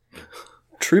continues,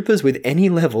 troopers with any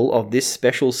level of this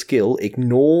special skill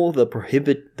ignore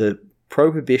the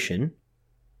prohibition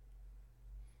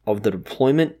of the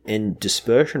deployment and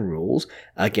dispersion rules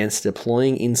against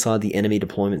deploying inside the enemy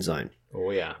deployment zone.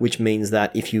 Oh yeah. Which means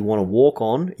that if you want to walk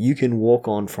on, you can walk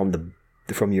on from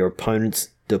your opponent's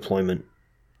deployment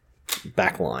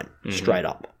backline straight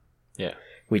up. Yeah.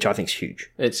 Which I think is huge.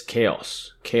 It's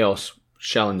chaos. Chaos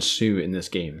shall ensue in this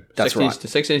game. That's right. The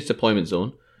 6-inch deployment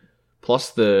zone, plus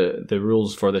the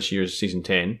rules for this year's Season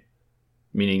 10,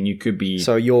 meaning you could be...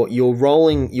 So you're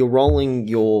rolling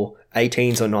your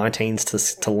 18s or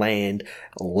 19s to land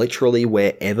literally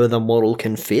wherever the model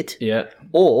can fit. Yeah.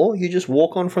 Or you just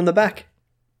walk on from the back.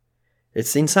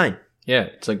 It's insane. Yeah,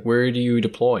 it's like, where do you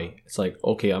deploy? It's like,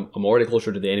 okay, I'm already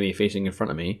closer to the enemy facing in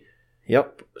front of me.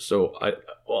 Yep. So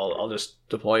I'll just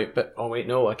deploy, but oh wait,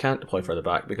 no, I can't deploy further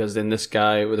back because then this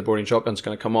guy with the boarding shotgun's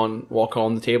going to come on, walk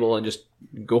on the table, and just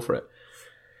go for it.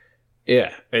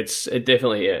 Yeah, it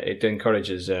definitely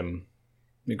encourages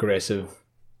aggressive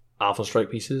alpha strike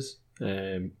pieces,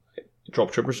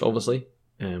 drop troopers obviously,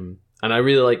 and I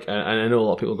really like. And I know a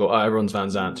lot of people go, "Oh, everyone's Van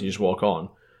Zant, so you just walk on."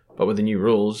 But with the new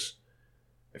rules,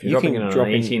 if you're dropping in on an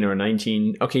 18 or a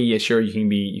 19, okay, yeah, sure, you can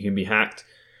be hacked.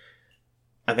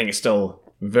 I think it's still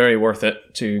very worth it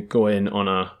to go in on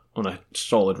a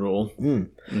solid roll.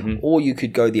 Mm-hmm. Or you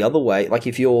could go the other way. Like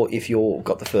if you're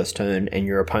got the first turn and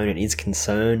your opponent is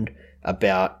concerned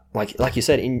about like you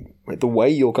said, in the way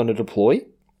you're going to deploy,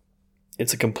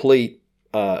 it's a complete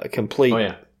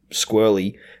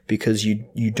squirrely because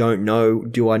you don't know,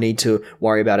 do I need to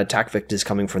worry about attack vectors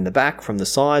coming from the back, from the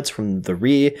sides, from the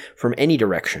rear, from any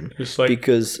direction?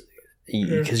 Because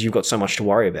you've got so much to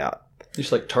worry about.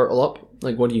 Just like turtle up.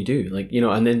 Like, what do you do? Like,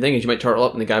 and then the thing is, you might turtle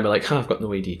up and the guy will be like, I've got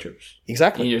no AD troops.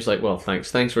 Exactly. And you're just like, well,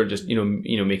 thanks for just,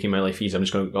 making my life easy. I'm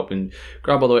just going to go up and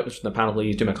grab all the weapons from the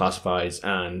panoply, do my classifies,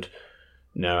 and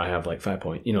now I have like 5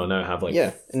 points. Now I have like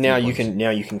Now you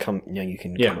can come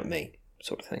at me,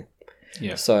 sort of thing.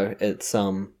 Yeah. So it's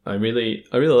I really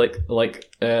like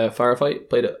Firefight.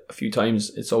 Played it a few times.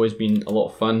 It's always been a lot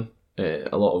of fun.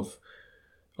 A lot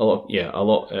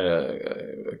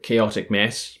chaotic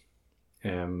mess.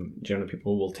 Generally,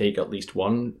 people will take at least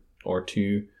 1 or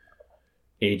 2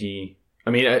 AD. I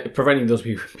mean, providing those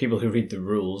people who read the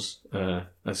rules.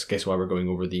 That's guess why we're going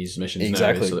over these missions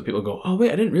exactly. now, so that people go, "Oh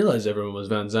wait, I didn't realize everyone was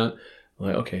Van Zant." I'm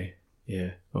like, okay,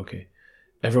 yeah, okay.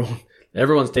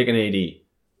 Everyone's taking AD.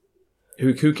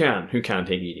 Who can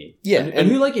take AD? Yeah, and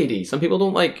who like AD? Some people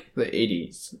don't like the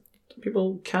ADs.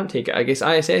 People can take it. I guess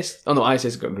ISS. Oh no,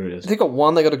 ISS got Garudas. They got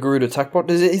one. They got a Garuda attack bot.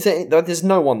 There's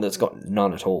no one that's got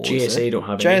none at all. GSA don't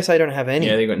have any. GSA don't have any.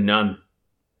 Yeah, they got none.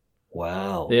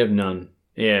 Wow. They have none.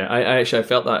 Yeah, I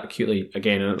felt that acutely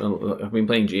again. I've been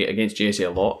playing against GSA a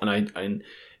lot, and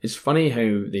it's funny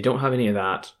how they don't have any of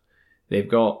that. They've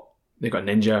got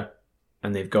Ninja,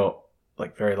 and they've got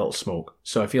like very little smoke.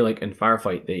 So I feel like in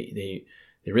Firefight they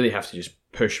really have to just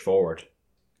push forward,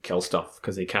 kill stuff,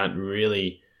 because they can't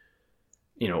really.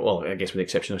 Well, I guess with the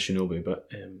exception of Shinobu, but...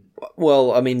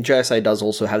 Well, I mean, JSA does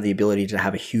also have the ability to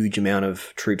have a huge amount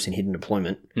of troops in hidden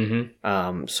deployment.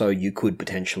 Mm-hmm. So you could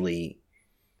potentially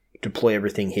deploy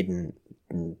everything hidden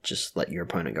and just let your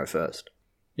opponent go first.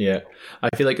 Yeah. I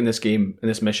feel like in this game, in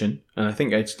this mission, and I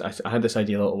think I had this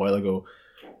idea a little while ago,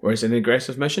 where it's an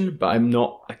aggressive mission, but I'm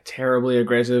not a terribly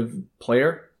aggressive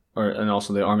player, and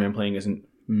also the army I'm playing isn't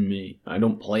me. I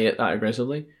don't play it that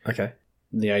aggressively. Okay.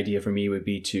 The idea for me would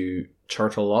be to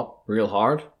turtle up real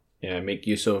hard, make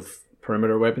use of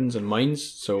perimeter weapons and mines,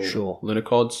 so sure.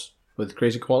 Lunacods with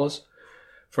crazy koalas,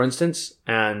 for instance,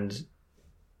 and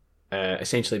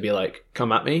essentially be like,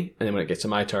 come at me, and then when it gets to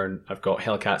my turn, I've got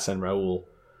Hellcats and Raoul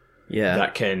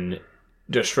that can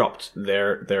disrupt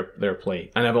their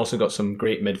play. And I've also got some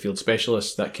great midfield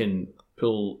specialists that can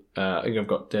pull, I've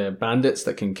got bandits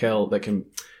that can kill, that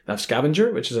have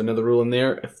Scavenger, which is another rule in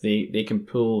there. If they can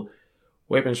pull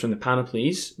weapons from the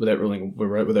panoplies without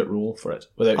roll for it.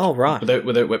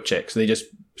 Without whip checks. So they just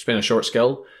spend a short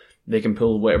skill. They can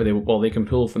pull whatever they can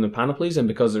pull from the panoplies, and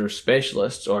because they're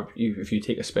specialists, or if you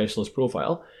take a specialist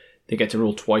profile, they get to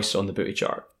roll twice on the booty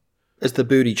chart. It's the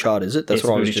booty chart, is it? That's It's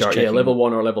what I the was booty just chart. checking. Yeah, level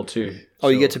 1 or level 2. Oh,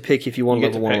 you get to pick if you want You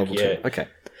get level to 1 or pick, level 2. yeah. Okay.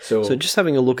 So So just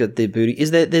having a look at their booty,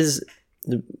 there's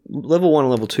the level 1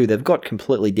 and level 2, they've got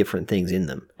completely different things in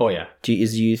them. oh yeah,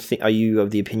 Are you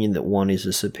of the opinion that 1 is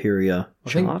a superior I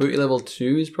think chart? booty level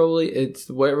 2 is probably it's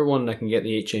whatever one I can get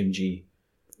the HMG.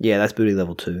 Yeah, that's booty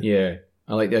level 2. Yeah,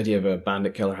 I like the idea of a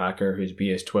bandit killer hacker who's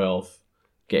BS12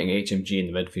 getting HMG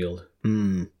in the midfield.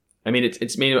 Hmm. I mean,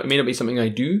 it may not be something I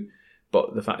do,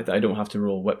 but the fact that I don't have to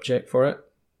roll whip check for it.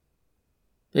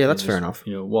 Yeah, that's I fair just,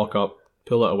 enough. Walk up,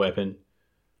 pull out a weapon,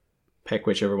 pick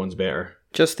whichever one's better.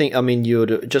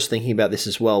 You're just thinking about this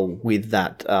as well with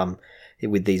that,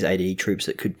 with these ADE troops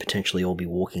that could potentially all be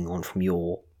walking on from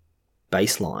your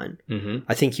baseline. Mm-hmm.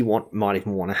 I think you might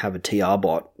even want to have a TR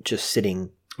bot just sitting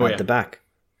at yeah. the back,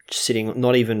 just sitting,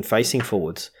 not even facing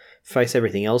forwards, face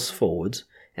everything else forwards,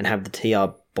 and have the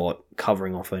TR bot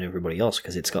covering off on everybody else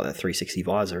because it's got that 360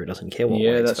 visor. It doesn't care what way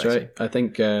Yeah, it's that's facing. right. I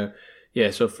think so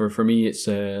for me it's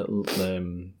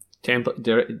template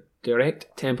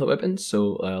direct template weapons.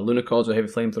 So Lunacods with heavy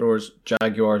flamethrowers,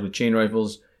 Jaguars with chain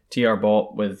rifles, TR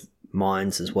bot with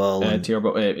Mines as well. TR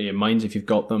bot mines if you've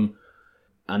got them,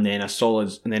 and then a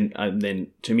solid, and then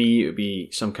to me it would be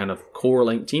some kind of core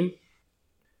link team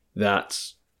that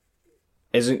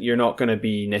isn't. You're not going to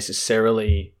be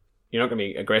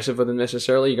aggressive with them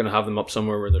necessarily. You're going to have them up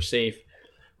somewhere where they're safe,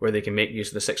 where they can make use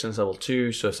of the 6 and level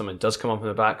 2. So if someone does come up in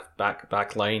the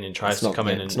back line and tries to come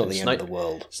in and it's not the snipe, end of the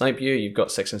world. Snipe you, you've got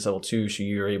 6 and level 2, so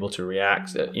you're able to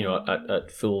react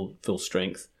at full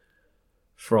strength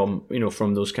from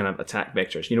those kind of attack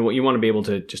vectors. You know what, you want to be able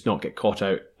to just not get caught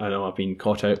out. I know I've been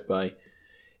caught out by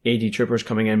AD troopers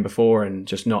coming in before and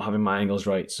just not having my angles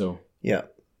right. So Yeah,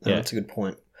 that's a good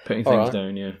point. Putting things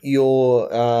down, yeah.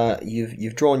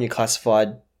 You've drawn your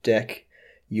classified deck.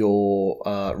 You're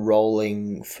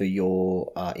rolling for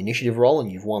your initiative roll,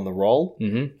 and you've won the roll.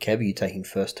 Mm-hmm. Kev, are you taking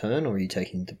first turn or are you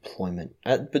taking deployment?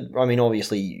 But I mean,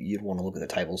 obviously, you'd want to look at the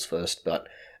tables first. But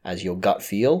as your gut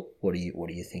feel, what do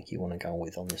you think you want to go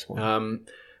with on this one?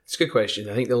 It's a good question.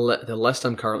 I think the list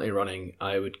I'm currently running,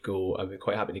 I'd be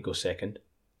quite happy to go second.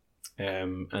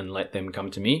 And let them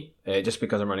come to me, just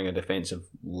because I'm running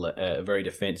a very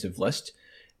defensive list,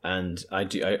 and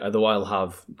although I'll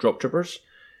have drop troopers,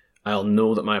 I'll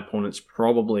know that my opponent's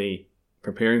probably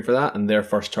preparing for that, and their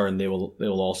first turn they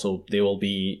will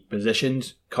be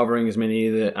positioned covering as many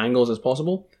of the angles as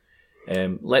possible.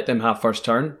 Let them have first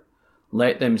turn.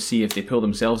 Let them see if they pull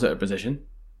themselves out of position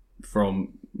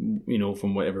from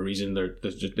whatever reason they're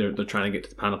trying to get to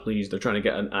the panoplies, they're trying to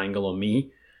get an angle on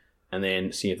me. And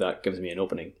then see if that gives me an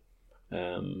opening.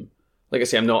 Like I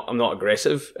say, I'm not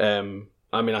aggressive. I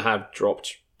have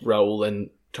dropped Raoul in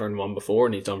turn 1 before,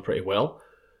 and he's done pretty well.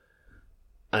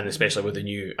 And especially with the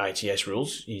new ITS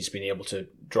rules, he's been able to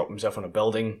drop himself on a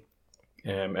building,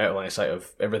 out of line of sight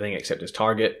of everything except his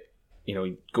target.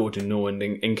 Go to no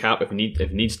ending cap if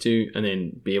needs to, and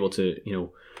then be able to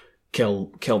kill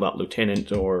that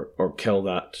lieutenant or kill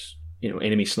that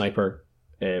enemy sniper.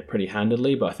 Pretty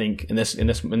handedly, but I think in this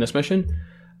mission,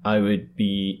 I would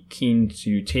be keen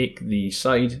to take the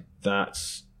side that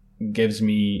gives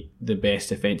me the best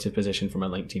defensive position for my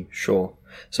link team. Sure.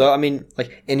 So I mean,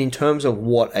 and in terms of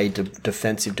what a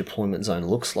defensive deployment zone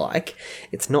looks like,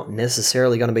 it's not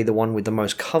necessarily going to be the one with the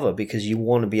most cover, because you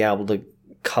want to be able to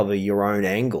cover your own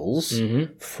angles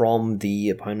from the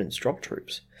opponent's drop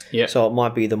troops. Yeah. So it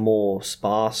might be the more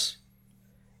sparse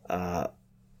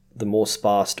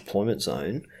deployment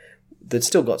zone that's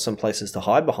still got some places to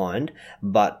hide behind,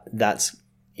 but that's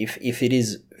if it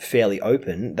is fairly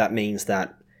open, that means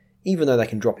that even though they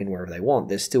can drop in wherever they want,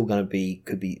 there's still going to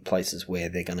could be places where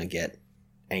they're going to get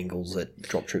angles at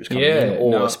drop troops coming in,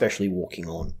 or especially walking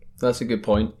on. That's a good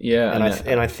point. Yeah,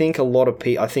 and I think a lot of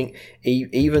people,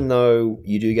 even though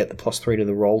you do get the +3 to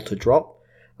the roll to drop,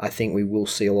 I think we will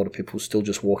see a lot of people still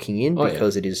just walking in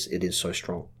because it is so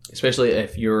strong. Especially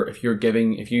if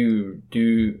you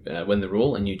do win the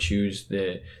roll and you choose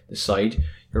the side,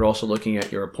 you're also looking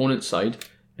at your opponent's side,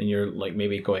 and you're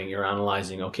you're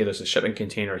analyzing. Okay, there's a shipping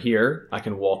container here. I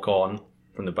can walk on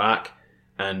from the back,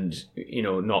 and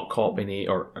not cop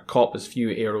cop as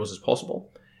few arrows as possible.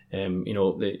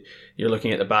 You're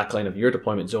looking at the back line of your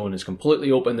deployment zone is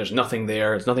completely open. There's nothing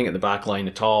there. There's nothing at the back line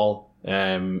at all.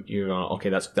 You're going, okay,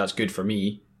 that's good for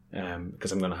me,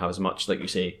 because I'm going to have as much, like you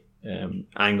say,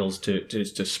 angles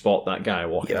to spot that guy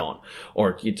walking on,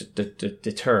 or to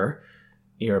deter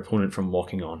your opponent from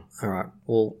walking on. All right.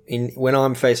 Well, when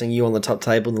I'm facing you on the top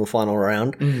table in the final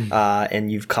round,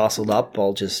 and you've castled up,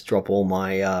 I'll just drop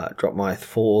my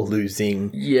 4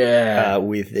 losing. Yeah.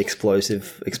 With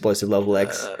explosive level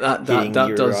X hitting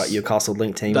your Castle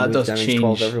Link team that with does damage change.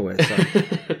 12 everywhere. So,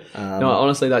 no,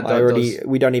 honestly,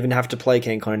 we don't even have to play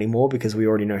CanCon anymore because we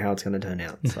already know how it's going to turn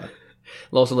out. So.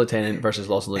 Loss of Lieutenant versus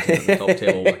Loss of Lieutenant at the top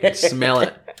table. I can smell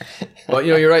it. But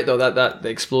you're right though. That the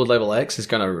explode level X is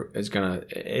gonna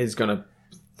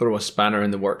throw a spanner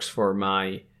in the works for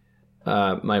my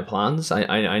my plans.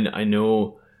 I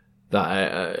know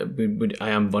that I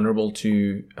am vulnerable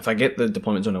to, if I get the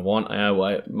deployment zone I want.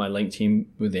 My Link team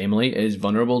with Emily is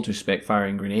vulnerable to spec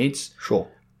firing grenades. Sure.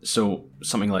 So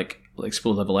something like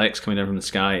explode level X coming down from the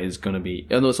sky is going to be,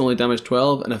 even though it's only damage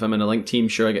 12, and if I'm in a Link team,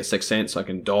 sure, I get 6 cents, so I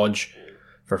can dodge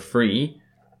for free,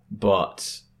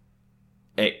 but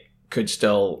it could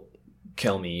still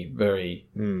kill me very,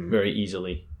 very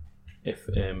easily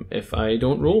if I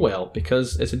don't roll well,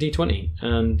 because it's a D20,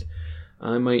 and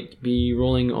I might be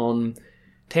rolling on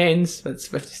 10s, but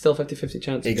it's still 50-50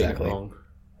 chance of getting it wrong.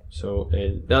 So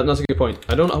that's a good point.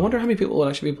 I wonder how many people would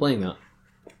actually be playing that.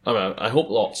 I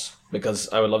hope lots, because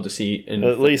I would love to see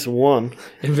at least one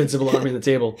Invincible Army on the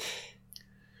table.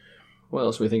 What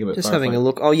else do we think about? Just having a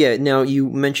look. Oh yeah, now you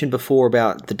mentioned before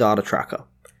about the data tracker.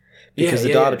 Because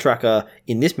the data tracker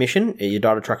in this mission, your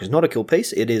data tracker is not a kill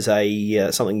piece. It is a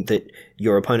something that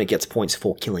your opponent gets points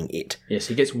for killing it. Yes,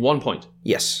 he gets 1 point.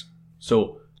 Yes.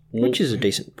 So, which is a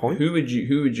decent point. Who would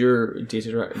your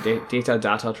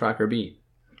data tracker be?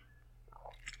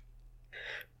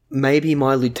 Maybe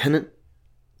my lieutenant.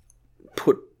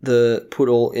 Put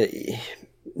all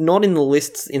not in the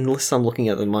lists. In the lists I'm looking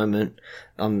at the moment,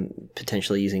 I'm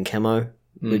potentially using camo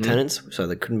lieutenants, so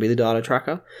there couldn't be the data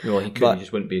tracker. Well, he could. He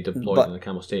just wouldn't be deployed in the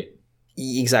camo state.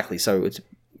 Exactly. So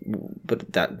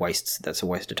that's a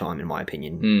waste of time in my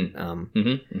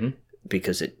opinion.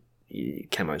 Because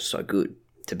camo's so good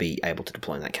to be able to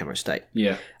deploy in that camo state.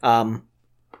 Yeah.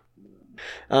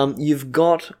 You've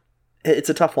got. It's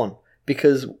a tough one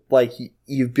because like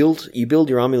you build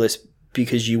your army list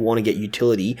because you want to get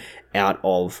utility out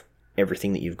of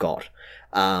everything that you've got.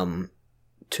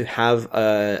 To have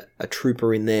a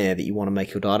trooper in there that you want to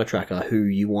make your data tracker, who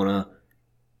you want to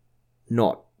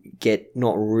not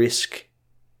risk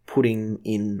putting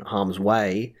in harm's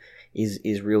way,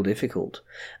 is real difficult.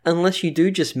 Unless you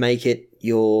do just make it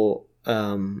your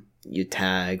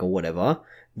tag or whatever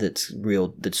that's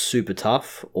super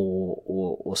tough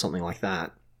or something like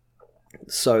that,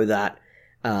 so that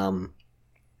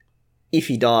if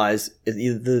he dies,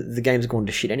 the game's going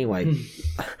to shit anyway.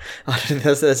 I don't think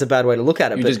that's a bad way to look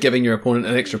at it. You're just giving your opponent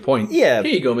an extra point. Yeah.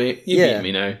 Here you go, mate. You beat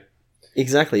me now.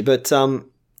 Exactly. But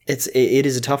it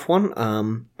is a tough one.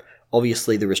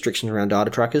 Obviously, the restrictions around data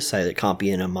trackers say that it can't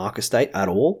be in a marker state at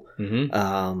all.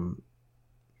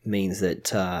 Means that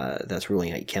that's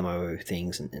ruling out camo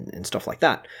things and stuff like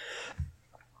that.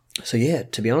 So yeah,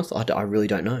 to be honest, I really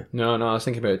don't know. No, I was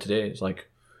thinking about it today. It's like,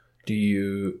 do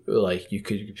you, like, you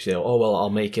could say, oh, well, I'll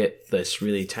make it this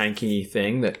really tanky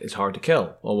thing that is hard to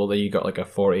kill. Oh, well, then you got like a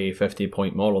 40, 50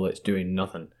 point model that's doing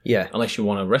nothing. Yeah. Unless you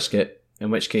want to risk it, in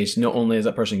which case, not only is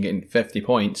that person getting 50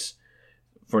 points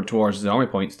towards the army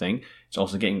points thing, it's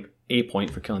also getting a point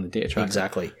for killing the data tracker.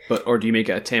 Exactly. Or do you make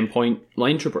it a 10-point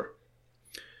line trooper?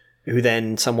 Who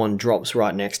then someone drops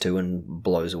right next to and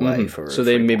blows away for. So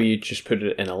then maybe you just put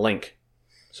it in a link.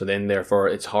 So then, therefore,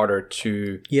 it's harder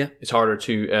to get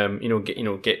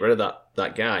rid of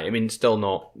that guy. I mean, still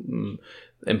not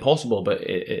impossible, but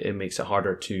it makes it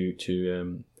harder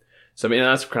to. So I mean,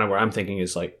 that's kind of where I'm thinking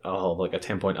is like, oh, like a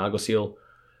 10-point Algo Seal.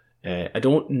 I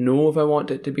don't know if I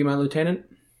want it to be my lieutenant,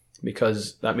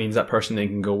 because that means that person then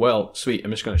can go, well, sweet,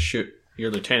 I'm just going to shoot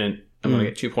your lieutenant. I'm going to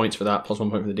get 2 points for that plus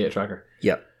 1 point for the data tracker.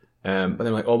 Yeah. But then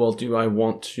I'm like, oh well, do I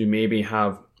want to maybe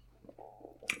have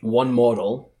one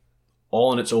model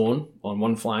all on its own, on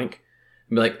one flank,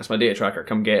 and be like, that's my data tracker,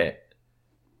 come get it.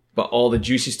 But all the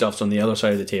juicy stuff's on the other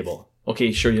side of the table.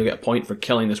 Okay, sure, you'll get a point for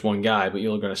killing this one guy, but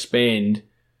you're going to spend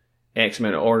X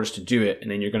amount of orders to do it, and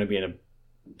then you're going to be in a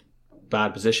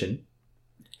bad position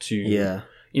to,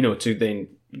 to then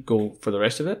go for the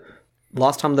rest of it.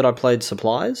 Last time that I played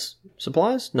Supplies?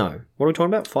 No. What are we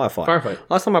talking about? Firefight.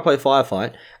 Last time I played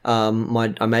Firefight,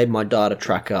 I made my data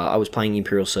tracker, I was playing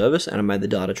Imperial Service, and I made the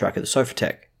data tracker the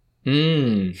Sophatech.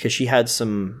 Because she had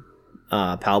some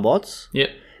PAL bots,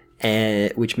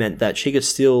 which meant that she could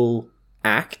still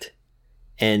act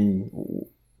and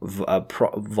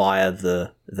via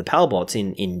the PAL bots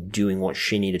in doing what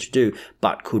she needed to do,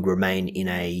 but could remain in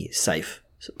a safe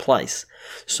place.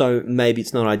 So maybe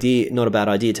it's not a bad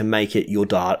idea to make it your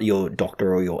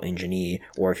doctor or your engineer,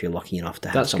 or if you're lucky enough to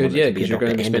have That's someone good, yeah, that can be a because you're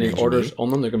going doctor to be and an spending engineer. orders on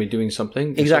them. They're going to be doing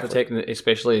something. Exactly. Sofotec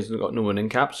especially has got no winning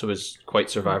cap, so it's quite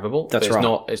survivable. That's but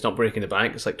right. It's not breaking the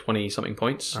bank. It's like 20-something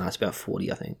points It's about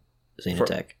 40, I think.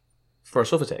 Xenotech. for a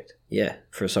Sofotec. Yeah,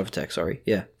 for a Sofotec, sorry.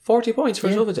 Yeah. 40 points for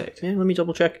Yeah. a Sofotec. Yeah, let me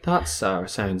double check. That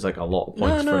sounds like a lot of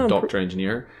points No, for a I'm doctor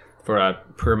engineer. For a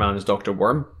poor man's Dr.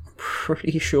 Worm.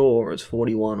 Pretty sure it's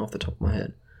 41 off the top of my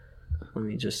head. Let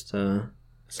me just Sounds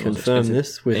confirm expensive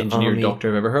this with engineer Army doctor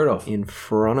I've ever heard of. in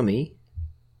front of me.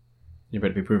 You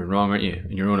better be proven wrong, aren't you?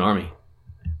 In your own army.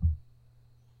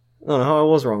 Oh no, I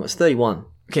was wrong. It's 31.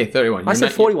 Okay, 31. I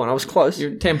said 41. I was close.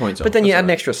 You're 10 points off. But then you That's add an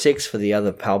all extra 6 for the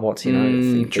other Palbots, you know. I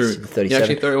think true. it's Yeah, 37.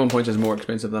 actually, 31 points is more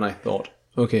expensive than I thought.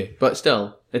 Okay, but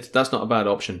still, that's not a bad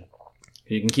option.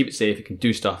 You can keep it safe. You can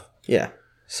do stuff. Yeah.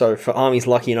 So for armies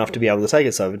lucky enough to be able to take a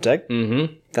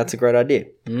Sofotec, that's a great idea.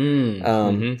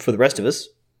 For the rest of us,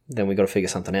 then we've got to figure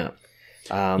something out.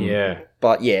 Yeah.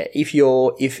 But yeah, if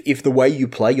the way you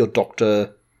play your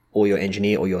doctor or your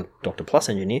engineer or your doctor plus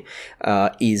engineer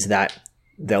is that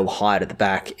they'll hide at the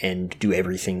back and do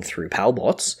everything through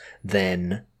Palbots,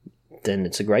 then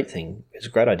it's a great thing. It's a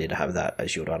great idea to have that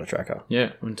as your data tracker.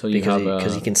 Yeah, until you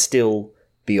Because he can still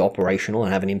be operational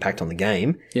and have an impact on the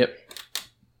game, Yep.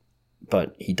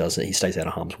 but he stays out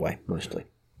of harm's way mostly.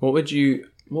 What would you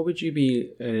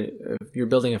be if you're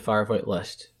building a firefight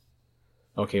list?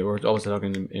 Okay, we're obviously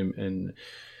talking in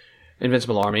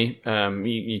Invincible Army.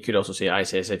 You could also say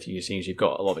ISSF, seeing as you've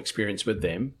got a lot of experience with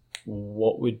them.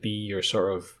 What would be your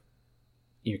sort of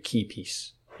your key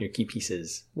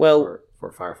pieces Well,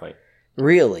 for firefight?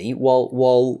 really,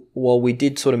 while we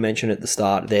did sort of mention at the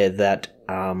start there that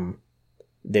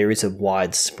there is a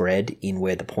wide spread in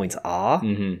where the points are,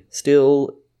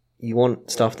 still you want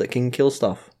stuff that can kill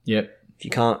stuff. Yep. If you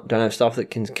don't have stuff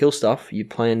that can kill stuff, you're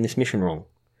playing this mission wrong.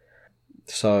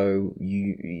 So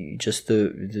you just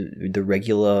the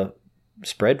regular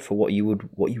spread for what you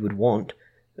would want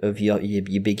of your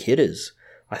big hitters.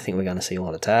 I think we're going to see a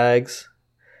lot of tags.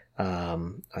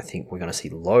 I think we're going to see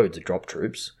loads of drop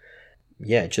troops.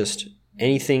 Yeah, just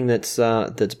anything that's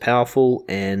powerful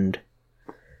and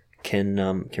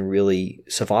can really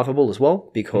survivable as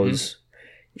well. Because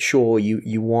sure,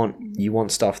 you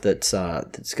want stuff that's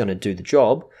going to do the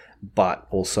job, but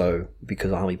also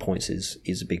because army points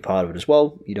is a big part of it as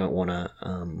well. You don't want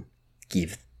to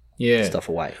give stuff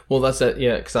away. Well, that's it.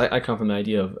 Yeah, because I come from the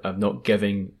idea of not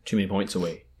giving too many points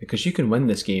away, because you can win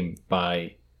this game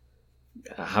by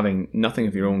having nothing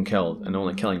of your own killed and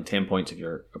only killing 10 points of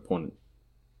your opponent.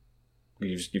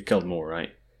 You've killed more,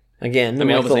 right? Again, I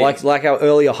mean, like our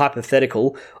earlier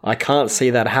hypothetical, I can't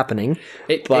see that happening,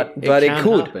 but it can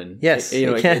could. Happen. Yes,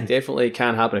 it can. It definitely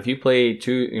can happen if you play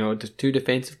two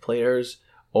defensive players,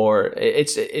 or I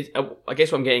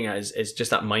guess what I'm getting at is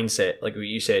just that mindset, like what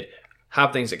you said,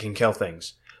 have things that can kill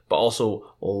things, but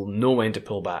also know when to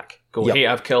pull back. Go, hey,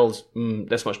 I've killed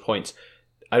this much points.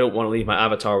 I don't want to leave my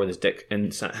avatar with his dick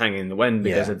hanging in the wind,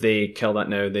 because if they kill that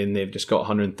now, then they've just got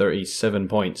 137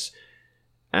 points.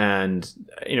 And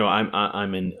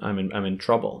I'm in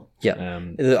trouble. Yeah,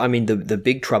 I mean the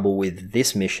big trouble with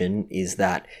this mission is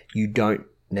that you don't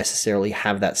necessarily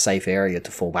have that safe area to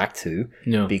fall back to,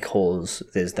 because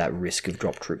there's that risk of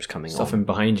drop troops coming Stuff in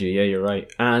behind you. Yeah, you're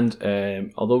right.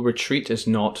 And although retreat is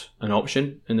not an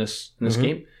option in this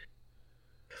game,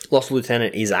 Lost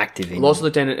Lieutenant is active. Lost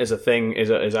Lieutenant is a thing.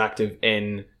 Is active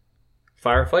in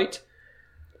Firefight.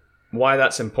 Why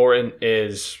that's important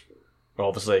is,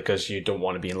 obviously, because you don't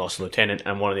want to be in Lost Lieutenant,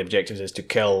 and one of the objectives is to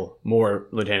kill more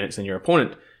lieutenants than your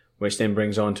opponent, which then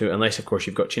brings on to, unless of course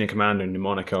you've got Chain of Command or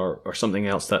Mnemonica or something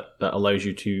else that allows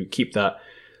you to keep that,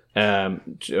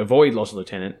 to avoid Lost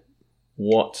Lieutenant.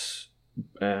 But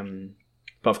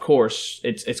of course,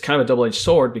 it's kind of a double-edged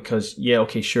sword, because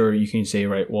sure, you can say,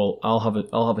 right, well, I'll have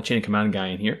a Chain of Command guy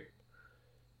in here,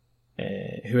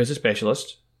 who is a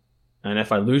specialist, and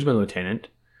if I lose my lieutenant,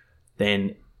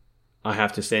 then I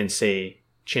have to then say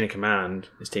Chain of Command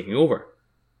is taking over.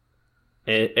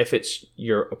 If it's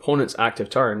your opponent's active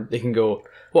turn, they can go,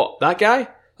 what, that guy?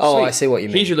 Oh, Sweet. I see what you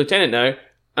mean. He's your lieutenant now.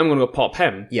 I'm going to go pop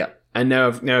him. Yeah. And now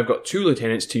I've got two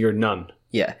lieutenants to your none.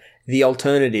 Yeah. The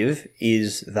alternative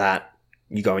is that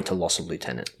you go into Loss of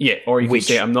Lieutenant. Yeah, or you can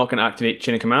say, I'm not going to activate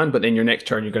Chain of Command, but then your next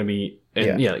turn you're going to be,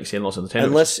 like you say, Loss of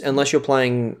Lieutenant. Unless you're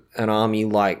playing an army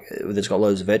that's got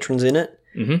loads of veterans in it,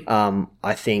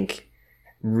 I think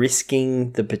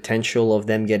risking the potential of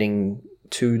them getting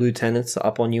two lieutenants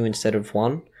up on you instead of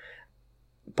one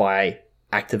by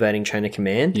activating Chain of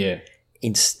Command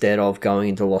instead of going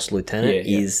into Lost Lieutenant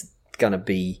is going to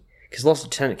be because loss of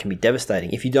lieutenant can be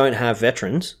devastating. If you don't have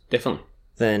veterans, Definitely.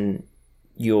 then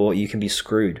you can be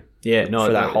screwed. Yeah, no,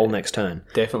 for that whole next turn.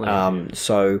 Definitely.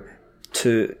 So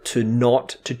to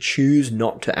choose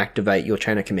not to activate your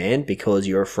chain of command because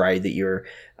you're afraid that your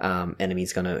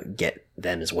enemy's going to get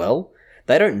them as well.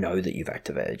 They don't know that you've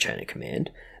activated chain of command.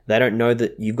 They don't know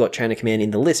that you've got chain of command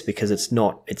in the list because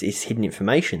it's hidden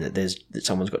information that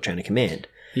someone's got chain of command.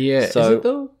 Yeah, so is it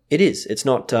though? It is. It's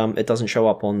not. It doesn't show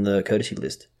up on the courtesy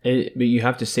list. But you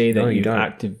have to say that you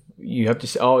don't. You have to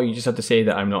say. Oh, you just have to say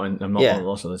that I'm not on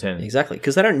loss of lieutenant. Exactly,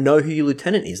 because they don't know who your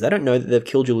lieutenant is. They don't know that they've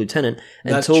killed your lieutenant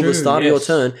until true, the start of your yes.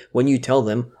 turn when you tell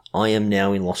them, "I am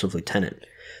now in loss of lieutenant."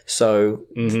 So,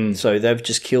 so they've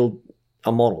just killed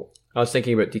a model. I was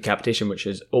thinking about decapitation, which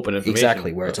is open information.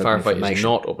 Exactly, where it's open firefight information. is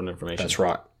not open information. That's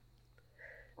right.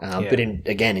 But in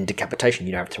decapitation,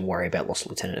 you don't have to worry about loss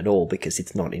of lieutenant at all because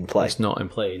it's not in play. It's not in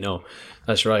play. No,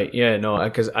 that's right. Yeah, no,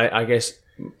 because I guess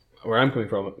where I'm coming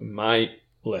from, my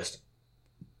list,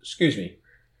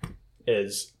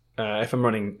 is if I'm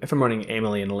running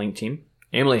Emily in a link team.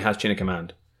 Emily has chain of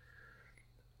command,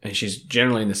 and she's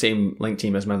generally in the same link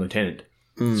team as my lieutenant.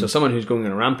 So someone who's going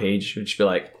on a rampage would just be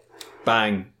like,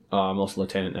 bang, oh, I'm lost a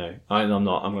lieutenant now. I'm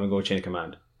not. I'm going to go chain of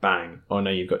command. Bang. Oh,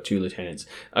 now you've got two lieutenants.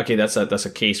 Okay, that's a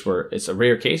case where it's a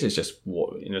rare case. It's just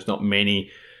there's not many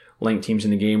link teams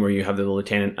in the game where you have the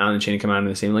lieutenant and the chain of command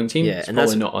in the same link team. Yeah, it's and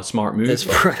probably not a smart move. That's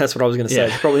what I was going to say.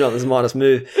 Yeah. It's probably not the smartest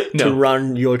move No. to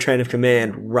run your chain of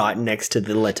command right next to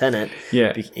the lieutenant.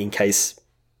 Yeah. In case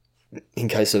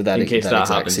of that, In case that exact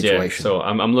happens, situation. yeah. So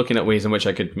I'm looking at ways in which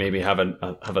I could maybe have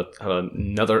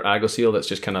another Agile Seal that's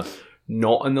just kind of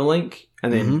not in the link,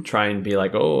 and then try and be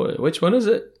like, oh, which one is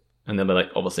it? And they'll be like,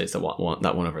 obviously it's that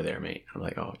one over there, mate. I'm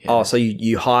like, oh, yeah. Oh, so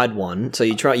you hide one. So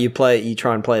you try and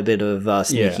play a bit of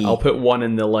sneaky. Yeah, I'll put one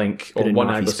in the link, or Bit of one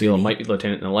knifey Agile Seal. It spoony. might be the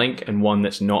lieutenant in the link, and one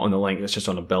that's not on the link, that's just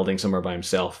on a building somewhere by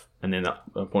himself. And then that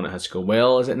opponent has to go,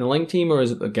 well, is it in the link team, or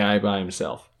is it the guy by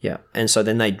himself? Yeah, and so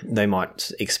then they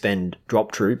might expend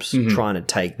drop troops trying to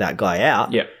take that guy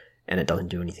out. Yeah. And it doesn't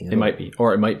do anything at It all. might be.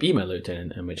 Or it might be my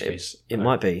lieutenant, in which case. It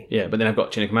might be. Yeah, but then I've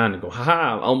got chain of command and go,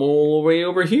 haha, I'm all the way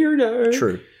over here now.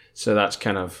 True. So that's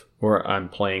kind of where I'm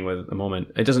playing with at the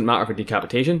moment. It doesn't matter for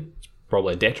decapitation. It's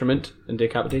probably a detriment in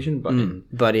decapitation, but in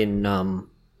But in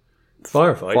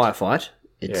firefight,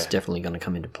 it's definitely going to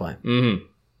come into play. Mm-hmm.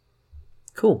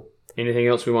 Cool. Anything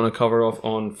else we want to cover off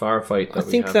on firefight?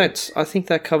 I think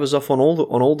that covers off on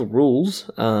all the rules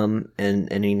and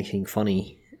anything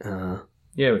funny.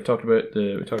 Yeah, we've talked about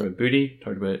booty,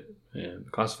 talked about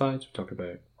classifieds, we talked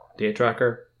about data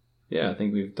tracker. Yeah, I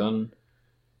think we've done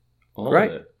all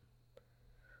Great. of it.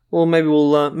 Well, maybe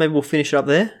we'll finish it up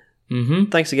there. Mm-hmm.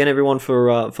 Thanks again, everyone,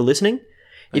 for listening.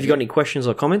 If you've got any questions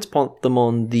or comments, pop them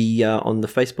on the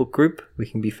Facebook group. We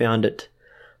can be found at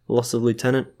Loss of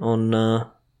Lieutenant on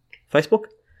Facebook.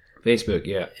 Facebook,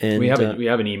 yeah. And, we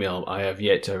have an email. I have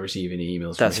yet to receive any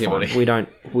emails. That's from fine. anybody.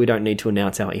 We don't need to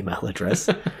announce our email address.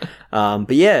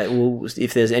 But yeah,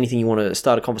 if there's anything you want to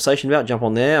start a conversation about, jump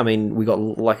on there. I mean, we got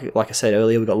like I said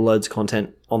earlier, we got loads of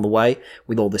content on the way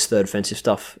with all this third offensive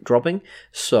stuff dropping.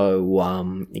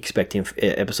 So expect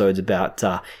episodes about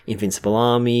Invincible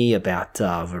Army, about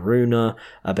Varuna,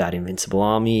 about Invincible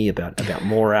Army, about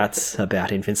Morats,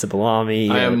 about Invincible Army.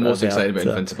 I am most excited about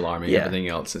Invincible Army. yeah. Everything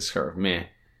else is sort of meh.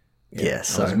 Yeah,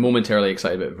 I was momentarily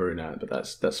excited about Varuna, but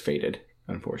that's faded,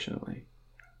 unfortunately.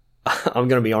 I'm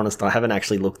going to be honest, I haven't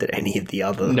actually looked at any of the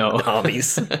other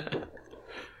armies.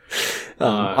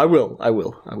 I will.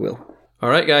 All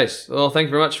right, guys. Well, thank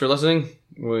you very much for listening.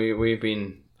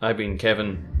 I've been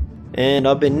Kevin. And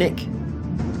I've been Nick.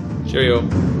 Cheerio.